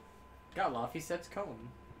 Got Lofty set's comb.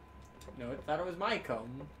 No, I thought it was my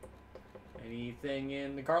comb. Anything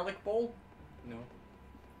in the garlic bowl? No.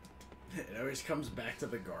 It always comes back to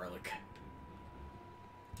the garlic.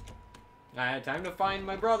 Time to find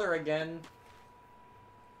my brother again.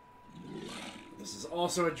 This is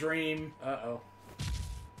also a dream. Uh-oh.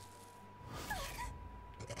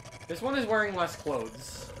 This one is wearing less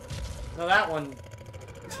clothes. No, that one...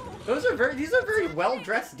 These are very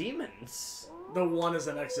well-dressed demons. The one is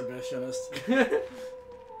an exhibitionist.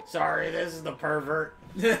 Sorry, this is the pervert.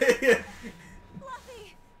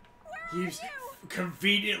 He's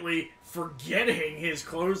conveniently forgetting his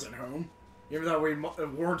clothes at home. Even though we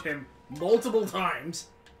warned him multiple times.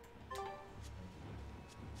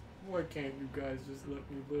 Why can't you guys just let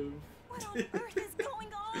me live? What on earth is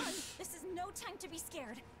going on? This is no time to be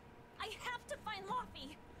scared. I have to find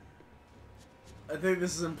Lofty. I think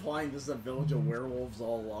this is implying this is a village of werewolves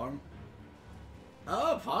all along.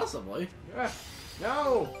 Oh, possibly.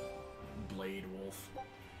 No! Blade wolf.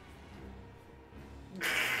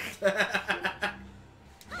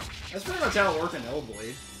 That's pretty much how it worked in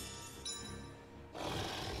Hellblade.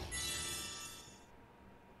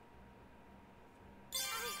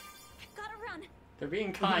 I've gotta run. They're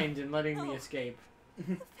being kind and letting me escape. The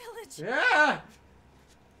village. Yeah!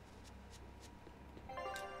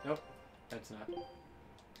 Nope, that's not.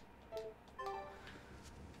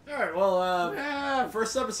 Alright, well,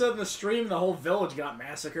 first episode in the stream, the whole village got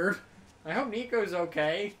massacred. I hope Nico's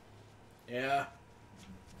okay. Yeah.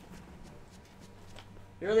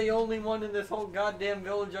 You're the only one in this whole goddamn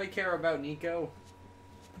village I care about, Nico.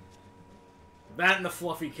 That and the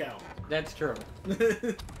fluffy cow. That's true.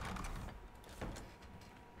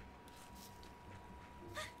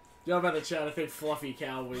 You know about the chat, I think Fluffy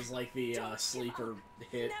Cow was like the sleeper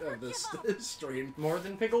hit of this stream. More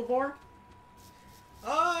than Picklebore?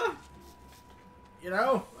 You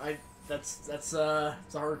know, that's it's a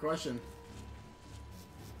hard question.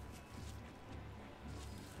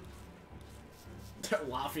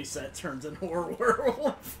 Laffy set turns into a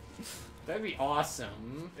werewolf. That'd be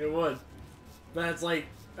awesome. It would. But it's like,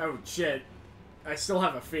 oh shit. I still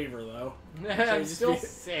have a fever though. I'm still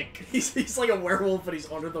sick. He's like a werewolf, but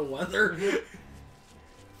he's under the weather.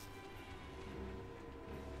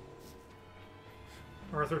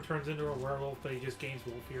 Arthur turns into a werewolf, but he just gains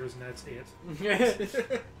wolf ears, and that's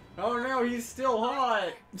it. Oh no, he's still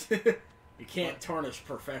hot. You can't tarnish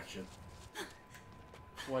perfection.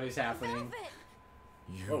 What is happening? Velvet.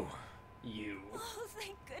 Oh. You. Oh,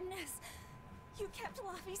 thank goodness. You kept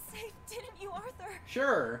Lofty safe, didn't you, Arthur?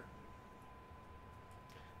 Sure.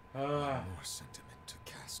 More sentiment to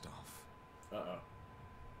cast off. Uh-oh.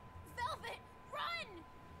 Velvet, run!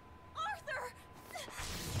 Arthur!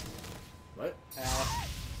 What? Ow.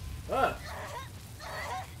 Ah!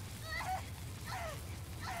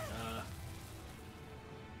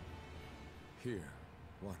 Here,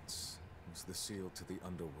 once, was the seal to the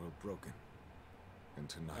underworld broken. And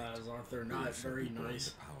tonight, Is Arthur we not shall very be born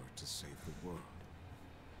nice? the power to save the world.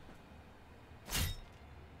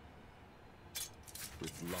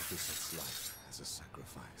 With Locus's life as a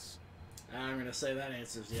sacrifice. I'm gonna say that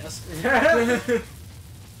answer's yes. What are you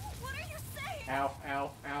saying? Ow,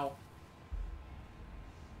 ow, ow.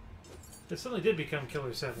 It suddenly did become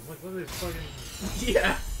Killer 7. Like, what are they fucking...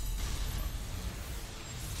 Yeah.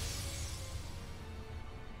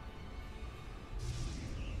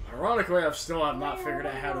 Ironically, I still have not figured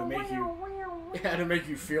out how to make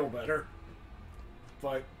you feel better.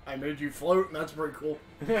 But I made you float, and that's pretty cool.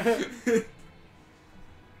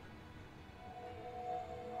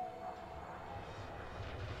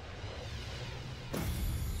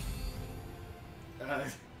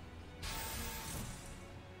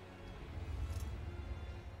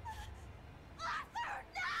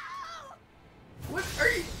 What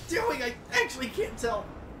are you doing? I actually can't tell.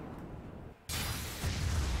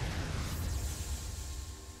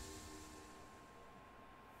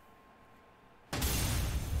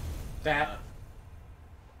 That.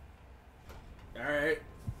 Alright.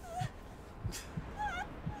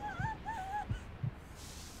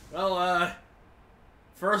 Well,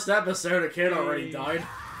 first episode, a kid already died.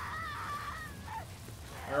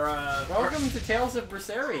 Welcome to Tales of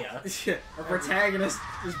Berseria. Our protagonist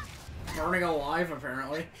is burning alive,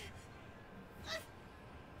 apparently.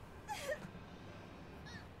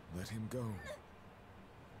 Let him go.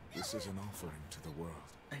 This is an offering to the world.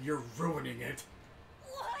 And you're ruining it.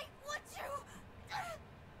 Why would you?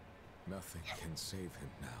 Nothing can save him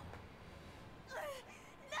now.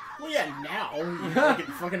 Well, yeah, now. You get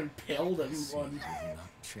fucking impaled The seed will everyone.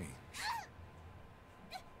 not change.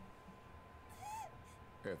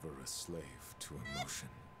 Ever a slave to emotion.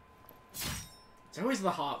 It's always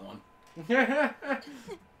the hot one.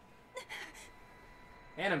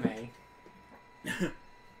 Anime.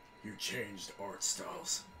 You changed art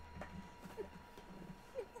styles.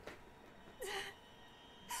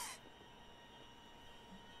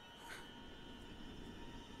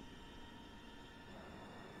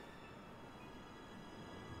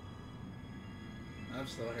 I'm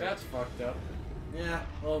still here. That's fucked up. Yeah,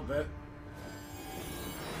 a little bit.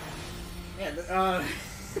 Yeah,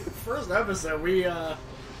 first episode, we,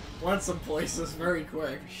 went some places very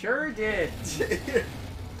quick. Sure did.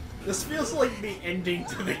 This feels like the ending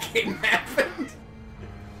to the game happened.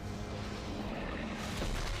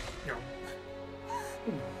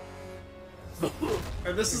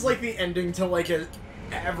 Or this is like the ending to like an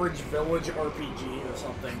average village RPG or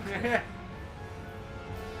something.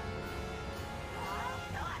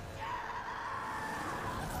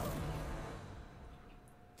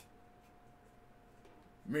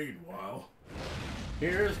 Meanwhile,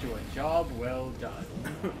 here's to a job well done.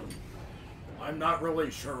 I'm not really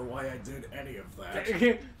sure why I did any of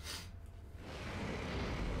that.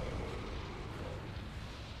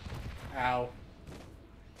 Ow.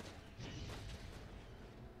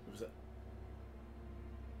 Who's that?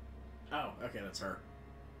 Oh, okay, that's her.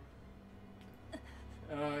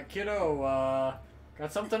 Kiddo,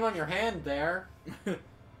 got something on your hand there.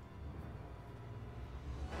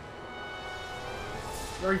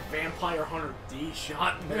 Very Vampire Hunter D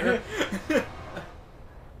shot there.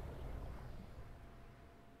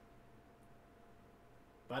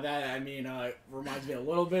 By that, I mean, it reminds me a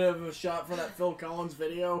little bit of a shot from that Phil Collins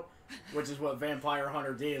video, which is what Vampire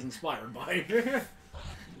Hunter D is inspired by.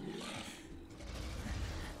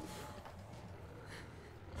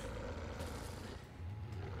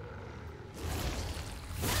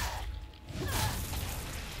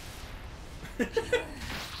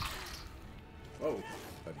 Whoa.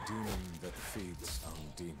 A demon that feeds on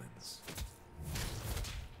demons.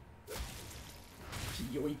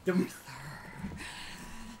 Yoink them.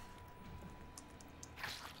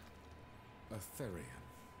 A Therian.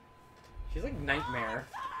 She's like Nightmare.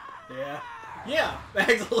 Yeah. Yeah,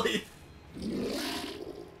 actually.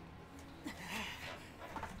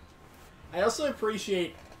 I also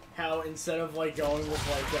appreciate how instead of like going with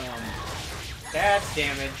like That's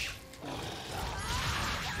damage.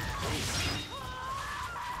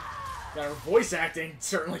 Got her voice acting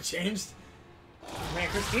certainly changed. Man,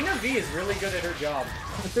 Christina V is really good at her job.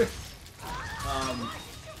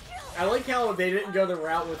 I like how they didn't go the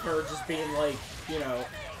route with her just being like, you know,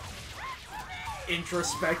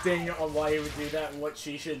 introspecting on why he would do that and what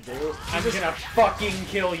she should do. I'm gonna fucking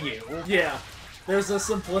kill you. Yeah, there's a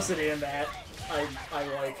simplicity in that I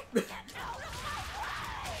like.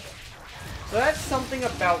 So that's something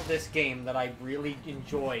about this game that I really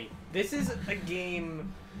enjoy. This is a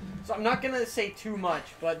game So I'm not gonna say too much,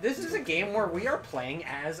 but this is a game where we are playing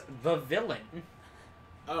as the villain.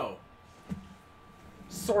 Oh.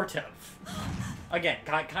 Sort of. Again,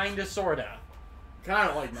 kinda, sorta. Kind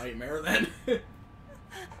of like Nightmare, then.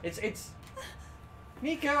 It's...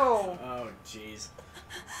 Nico! Oh, jeez.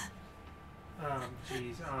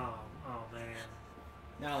 Jeez. Oh, man.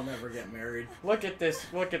 Now I'll never get married. Look at this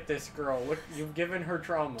girl. Look, you've given her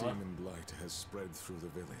trauma. Demon blight has spread through the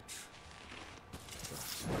village.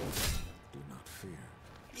 But do not fear.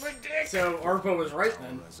 My dick! So, Arpo was right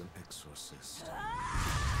then. As an exorcist.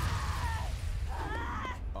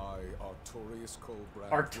 I, Artorius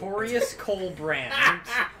Colbrand. Artorius Colbrand.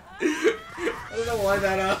 I don't know why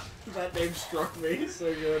that name struck me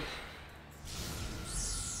so good.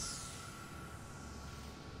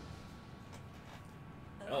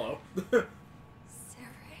 Hello.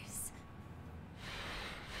 Ceres.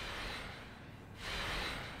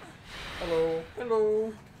 Hello.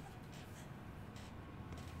 Hello.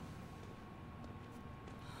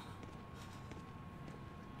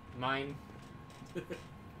 Mine.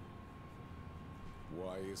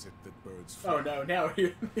 Why is it that birds Oh fly? no, now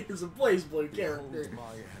here's a Blaze Blue character. Behold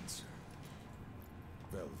my answer.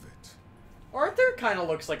 Velvet. Arthur kind of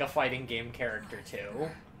looks like a fighting game character too.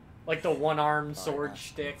 Like the one-armed sword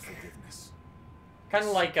shtick. Kind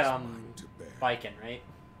of like, Viking, right?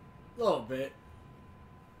 A little bit.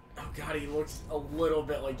 Oh god, he looks a little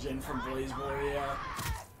bit like Jin from Blaze Blue, yeah.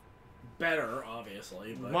 Better,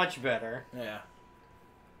 obviously, but... Much better. Yeah.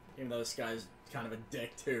 Even though this guy's kind of a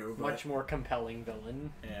dick, too. But... Much more compelling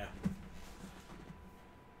villain. Yeah.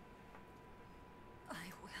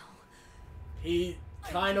 I will. He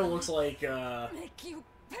kind of looks like, Make you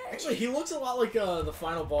pay. Actually, he looks a lot like, the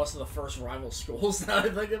final boss of the first Rival Schools, now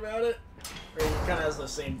that I think about it. Or he kind of has the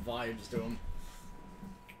same vibes to him.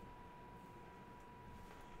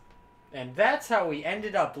 And that's how we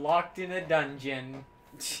ended up locked in a dungeon.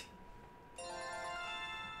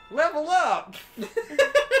 Level up!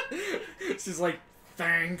 She's like,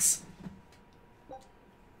 thanks.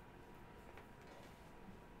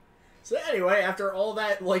 So anyway, after all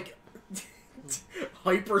that, like,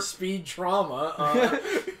 hyper-speed trauma,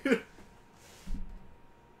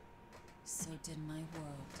 So did my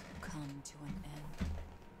world come to an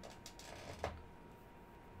end.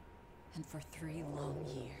 And for 3 long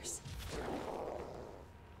years,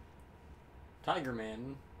 Tiger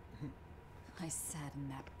Man. I sat in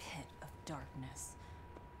that pit of darkness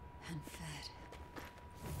and fed.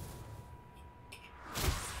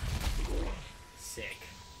 Sick.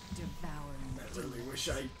 Devouring I really demons wish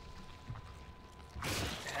I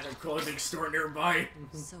had a clothing store nearby.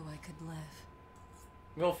 so I could live.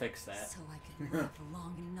 We'll fix that. So I could live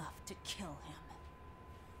long enough to kill him.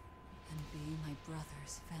 And be my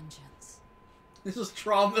brother's vengeance. This is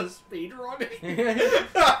trauma speedrunning.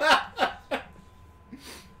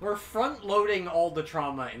 We're front-loading all the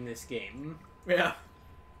trauma in this game. Yeah.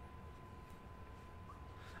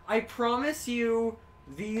 I promise you,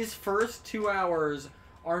 these first 2 hours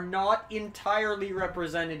are not entirely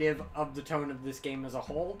representative of the tone of this game as a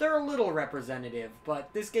whole. They're a little representative,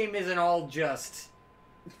 but this game isn't all just...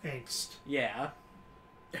 Angst. Yeah.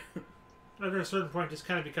 After a certain point, this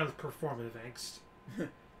kind of becomes performative angst.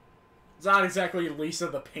 It's not exactly Lisa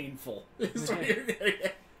the Painful.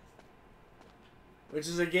 Which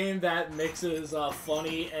is a game that mixes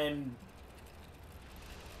funny and...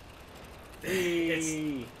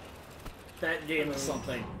 Hey. That game is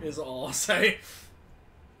something, is all I'll say.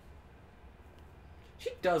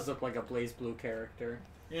 She does look like a Blaze Blue character.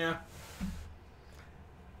 Yeah.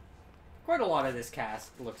 Quite a lot of this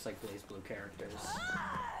cast looks like Blaze Blue characters.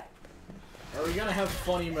 Are we gonna have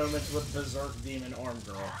funny moments with Berserk Demon Arm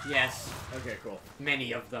Girl? Yes. Okay, cool.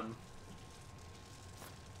 Many of them.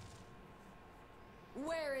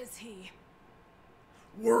 Where is he?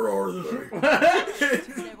 Where are they?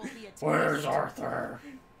 There will be a Where's Arthur?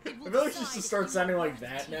 I feel like she should start sounding like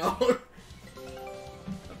that now.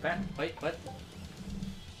 Wait, what?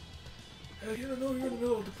 Hey, you don't know you're in the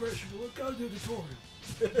middle of depression, but look, gotta do the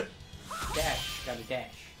tutorial. Dash. Got a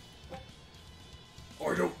dash.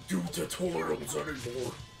 I don't do tutorials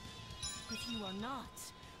anymore. If you are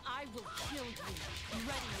not, I will kill you.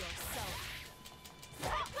 Ready yourself.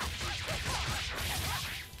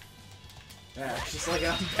 Yeah, it's just like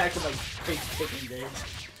I'm back in my fake kicking days.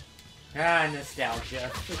 Ah,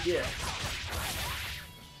 nostalgia. Yeah.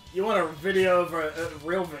 You want a video of a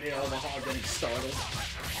real video of a hog getting startled?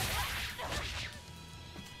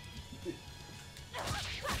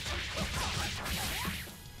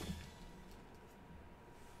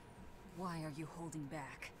 Why are you holding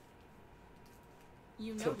back?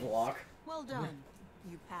 You To know block. Well done.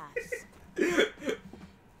 You pass.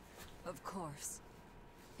 Of course.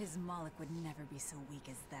 His Moloch would never be so weak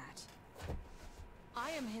as that.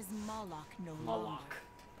 I am his Moloch no longer. Moloch.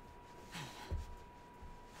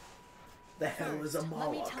 The hell is a First,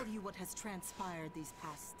 let me Moloch? tell you what has transpired these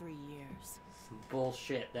past 3 years.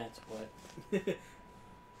 Bullshit, that's what.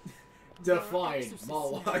 Define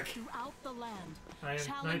Moloch. Throughout the land, I am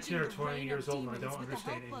challenging 19 or the 20 reign years of old and I demons don't with the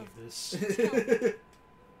understand help any of this.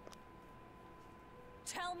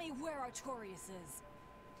 Tell me where Artorias is.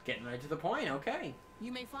 Getting right to the point, okay.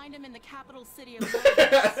 You may find him in the capital city of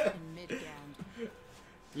Lordaeus in Midgand.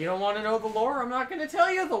 You don't want to know the lore? I'm not going to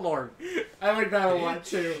tell you the lore. I like that a lot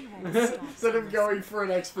too. Instead of going for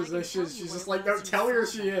an exposition, she's just like, no, tell her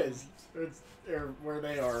she is. Or where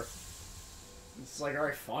they are. It's like,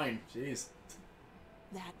 alright, fine. Jeez.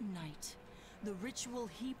 That night, the ritual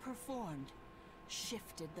he performed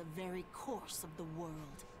shifted the very course of the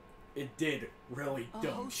world. It did really A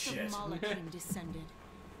dumb host shit. of Malachim descended,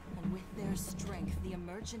 and with their strength, the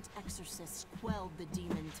emergent exorcists quelled the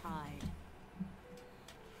demon tide.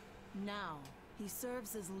 Now, he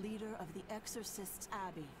serves as leader of the Exorcists'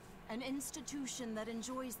 Abbey, an institution that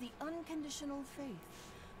enjoys the unconditional faith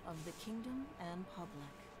of the kingdom and public.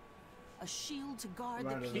 A shield to guard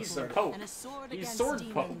the people, and a sword against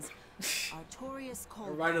demons. Artorias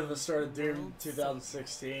called Reminded of the start of Doom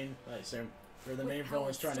 2016, I assume. Where the main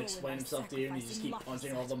villain is trying to explain himself to you and you just keep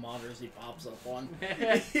punching all the monitors he pops up on.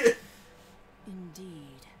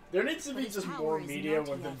 Indeed. There needs to be just more media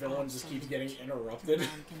when the villain just keeps getting interrupted.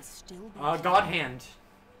 God Hand.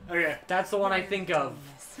 Okay. That's the one I think of.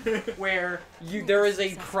 Where there is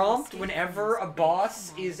a prompt whenever a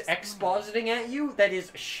boss is expositing at you that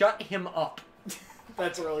is shut him up.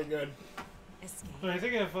 That's really good. But I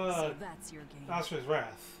think of Asura's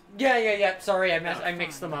Wrath. Yeah. Sorry, I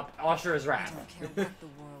mixed them up. Ashura's Wrath.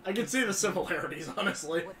 I can see the similarities,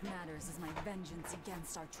 honestly. What matters is my vengeance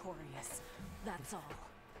against Artorias. That's all.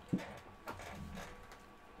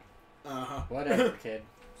 Uh-huh. Whatever, kid.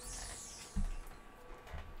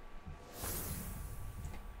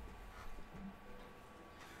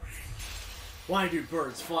 Why do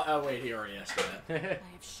birds fly? Oh wait, he already asked that. I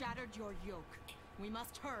have shattered your yoke. We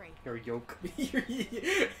must hurry. Your yoke.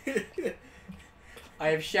 I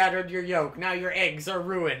have shattered your yolk. Now your eggs are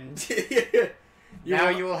ruined. Now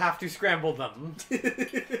you will have to scramble them.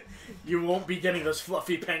 You won't be getting those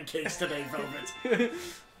fluffy pancakes today, Velvet.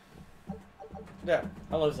 Yeah.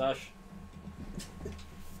 Hello, Zash.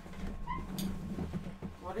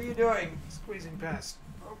 What are you doing? Squeezing past.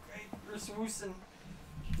 Okay, you're swoosing.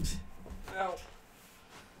 No.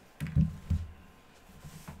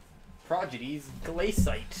 Prodigy's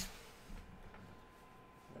glaciite.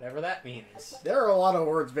 Whatever that means. There are a lot of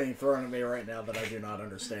words being thrown at me right now that I do not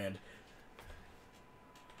understand.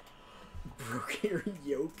 Broke your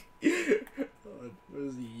yoke. What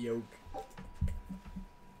is the yoke?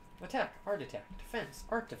 Attack, art attack, defense,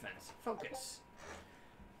 art defense, focus.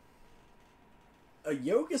 A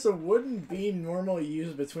yoke is a wooden beam normally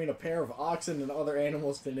used between a pair of oxen and other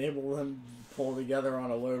animals to enable them to pull together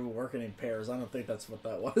on a load working in pairs. I don't think that's what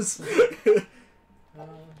that was.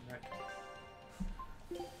 Right.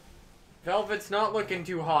 Velvet's not looking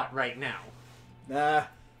too hot right now. Nah,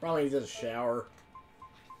 probably needs a shower.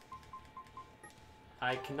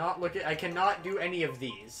 I cannot do any of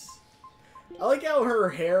these. I like how her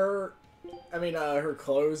hair, her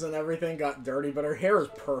clothes and everything got dirty, but her hair is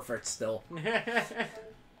perfect still.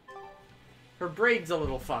 Her braid's a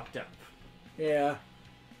little fucked up. Yeah.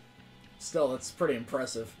 Still, that's pretty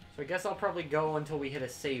impressive. So I guess I'll probably go until we hit a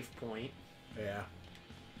save point. Yeah.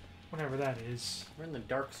 Whatever that is. We're in the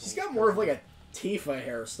Dark Souls. She's got more of like a Tifa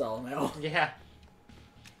hairstyle now. Yeah.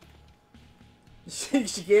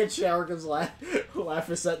 She can't shower because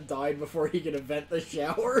Laphicet died before he could invent the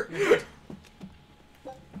shower.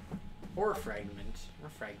 Ore fragment. A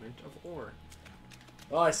fragment of ore.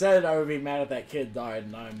 Well, I said I would be mad if that kid died,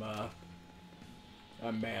 and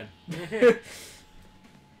I'm mad.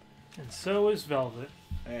 And so is Velvet.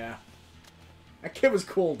 Yeah. That kid was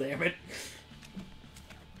cool, damn it.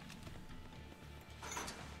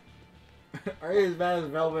 Are you as mad as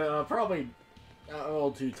Velvet? Probably a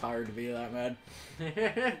little too tired to be that mad.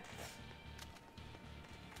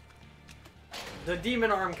 The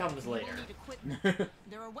demon arm comes later.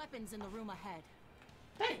 There are weapons in the room ahead.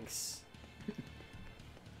 Thanks.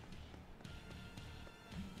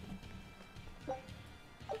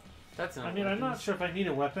 That's not. I'm not sure if I need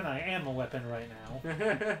a weapon. I am a weapon right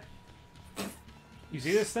now. You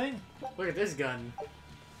see this thing? Look at this gun.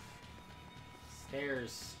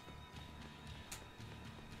 Stairs.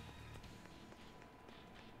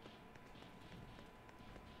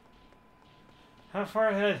 How far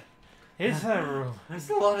ahead Is that room? There's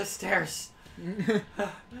a lot of stairs.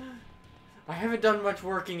 I haven't done much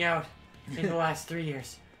working out in the last 3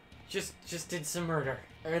 years. Just did some murder.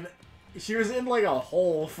 And she was in like a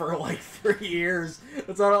hole for like 3 years.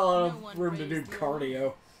 That's not a lot of room to do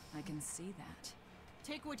cardio. I can see that.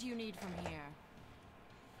 Take what you need from here.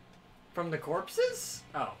 From the corpses?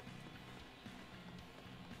 Oh.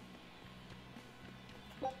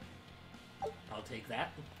 I'll take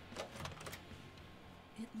that.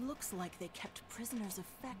 It looks like they kept prisoners'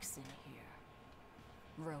 effects in here.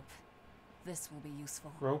 Rope. This will be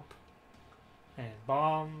useful. Rope. And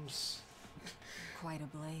bombs. Quite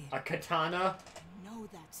a blade. A katana. I know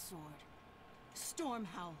that sword.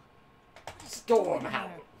 Stormhowl. Stormhowl.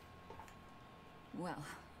 Well,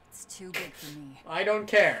 it's too big for me. I don't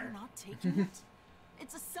care. You're not taking it.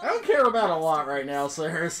 It's a I don't care about a lot right now,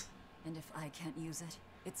 sirs. And if I can't use it,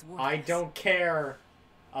 it's worthless. I don't care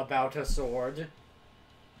about a sword.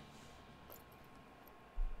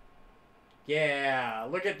 Yeah,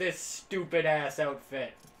 look at this stupid ass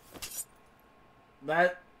outfit.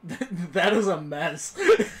 That is a mess.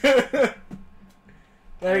 Then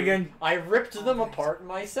again, I ripped them apart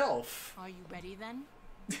myself. Are you ready then?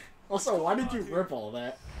 Also, why did you rip all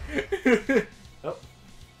that? Oh.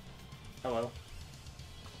 Hello.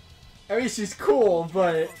 I mean, she's cool,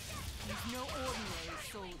 but... He's no ordinary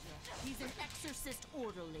soldier. He's an exorcist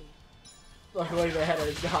orderly. Luckily they had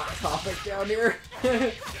a hot topic down here.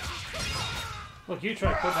 Look, you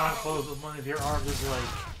try putting on clothes with one of your arms is like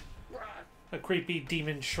a creepy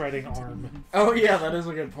demon shredding arm. Oh yeah, that is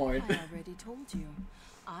a good point. I already told you.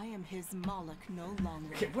 I am his Moloch no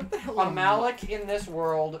longer. Okay, what the hell? A Malak in this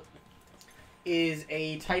world is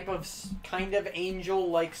a type of kind of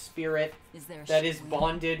angel-like spirit that is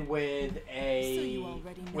bonded with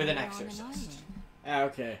an exorcist.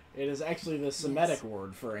 Okay, it is actually the Semitic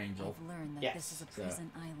word for angel. I've learned that this is a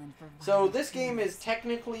prison island for So this game is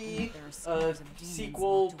technically a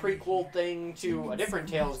sequel, prequel thing to a different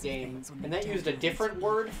Tales game, and that used a different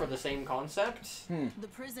word for the same concept. The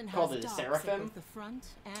prison Called has it docks Seraphim. at both the front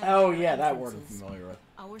and Oh back yeah, that word I'm entrances. familiar with.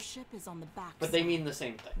 Our ship is on the back. But they mean the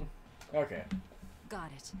same thing. Okay.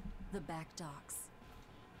 Got it. The back docks.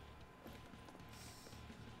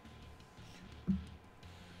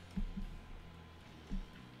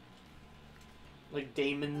 Like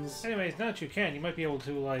Damon's Anyways, now that you can, you might be able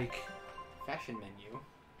to, like... fashion menu.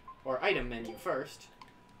 Or item menu first.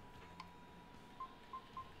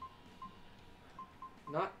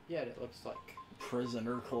 Not yet, it looks like.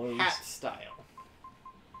 Prisoner clothes. Hat style.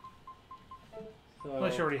 So,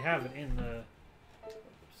 Unless you already have it in the...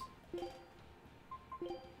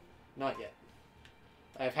 not yet.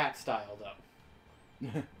 I have hat style, though.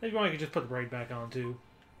 Maybe you could just put the braid back on, too.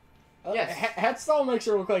 Yes. Hat style makes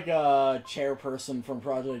her look like a chairperson from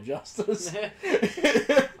Project Justice.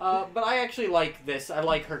 But I actually like this. I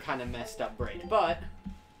like her kind of messed up braid. But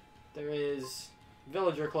there is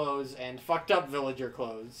villager clothes and fucked up villager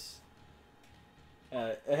clothes.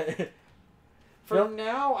 For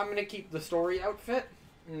now, I'm going to keep the story outfit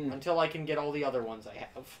until I can get all the other ones I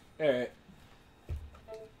have. Alright.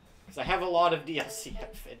 Because I have a lot of DLC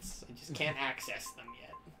outfits. I just can't access them yet.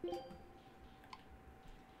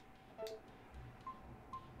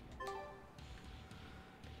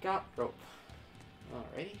 Got rope.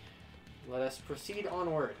 Alrighty. Let us proceed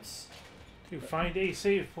onwards. To find a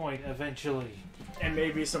save point, eventually. And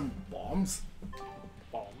maybe some bombs?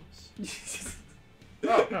 Bombs?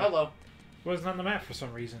 Oh, hello. Wasn't on the map for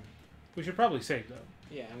some reason. We should probably save, though.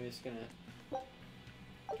 Yeah, I'm just gonna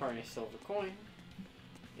tarnish silver coin.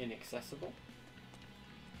 Inaccessible.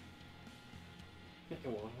 It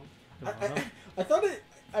won't. I thought it...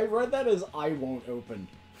 I read that as I won't open.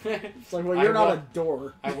 It's like, well, I you're not a won't-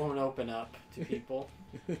 door. I won't open up to people.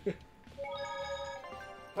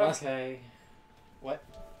 Last- Okay. What?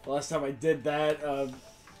 Last time I did that,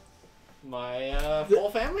 My whole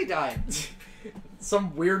family died.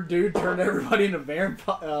 some weird dude turned everybody into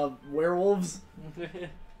werewolves.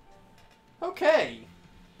 Okay.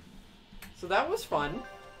 So that was fun.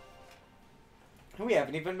 We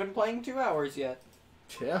haven't even been playing 2 hours yet.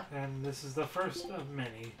 Yeah. And this is the first of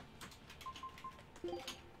many.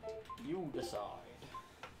 You decide.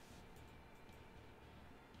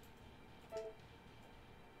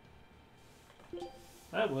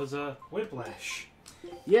 That was a whiplash.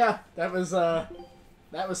 Yeah, that was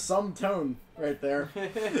some tone right there.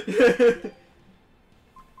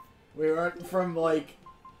 We went from like,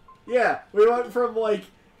 yeah, we went from like,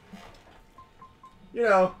 you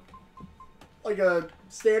know, like a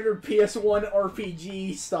standard PS1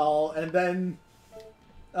 RPG style, and then,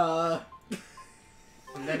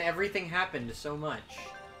 And then everything happened so much.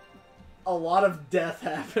 a lot of death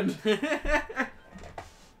happened.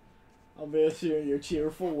 I'll miss you in your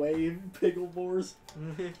cheerful wave, picklebores.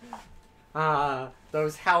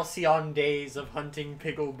 Those halcyon days of hunting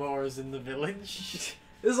picklebores in the village.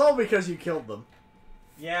 This is all because you killed them.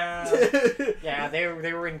 Yeah. Yeah, they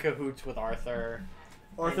were in cahoots with Arthur.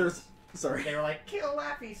 Arthur's... Sorry. They were like, kill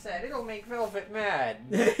Laffy said, it'll make Velvet mad.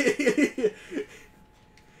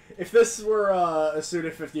 If this were a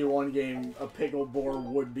Suda 51 game, a picklebore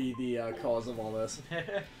would be the cause of all this.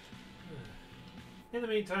 In the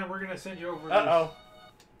meantime, we're gonna send you over. Uh-oh.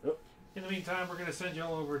 In the meantime, we're gonna send you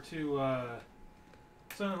all over to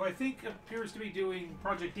someone who I think appears to be doing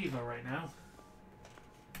Project Diva right now.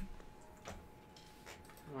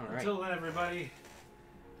 All right. Until then, everybody,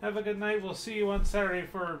 have a good night. We'll see you on Saturday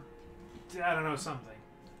for, I don't know, something.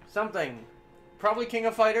 Something. Probably King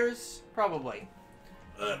of Fighters? Probably.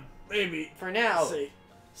 Maybe. For now,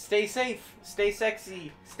 stay safe, stay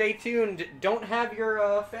sexy, stay tuned. Don't have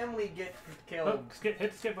your family get killed.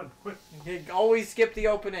 Hit skip button, quick. Always skip the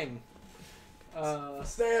opening.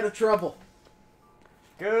 Stay out of trouble.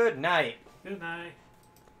 Good night. Good night.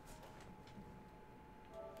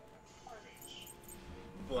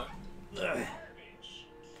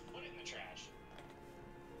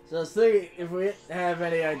 So I was thinking, if we have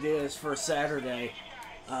any ideas for Saturday,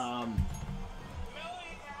 I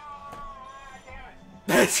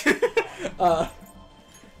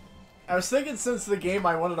was thinking since the game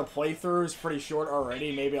I wanted to play through is pretty short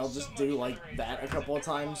already, maybe I'll just do like that a couple of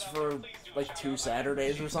times for like 2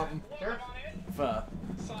 Saturdays or something. Sure.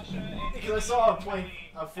 Because I saw a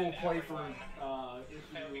full playthrough. If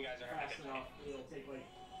you fast enough, it'll take like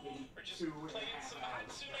maybe 2.5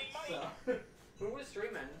 hours. So. Who was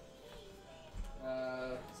streaming?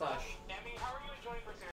 Slash.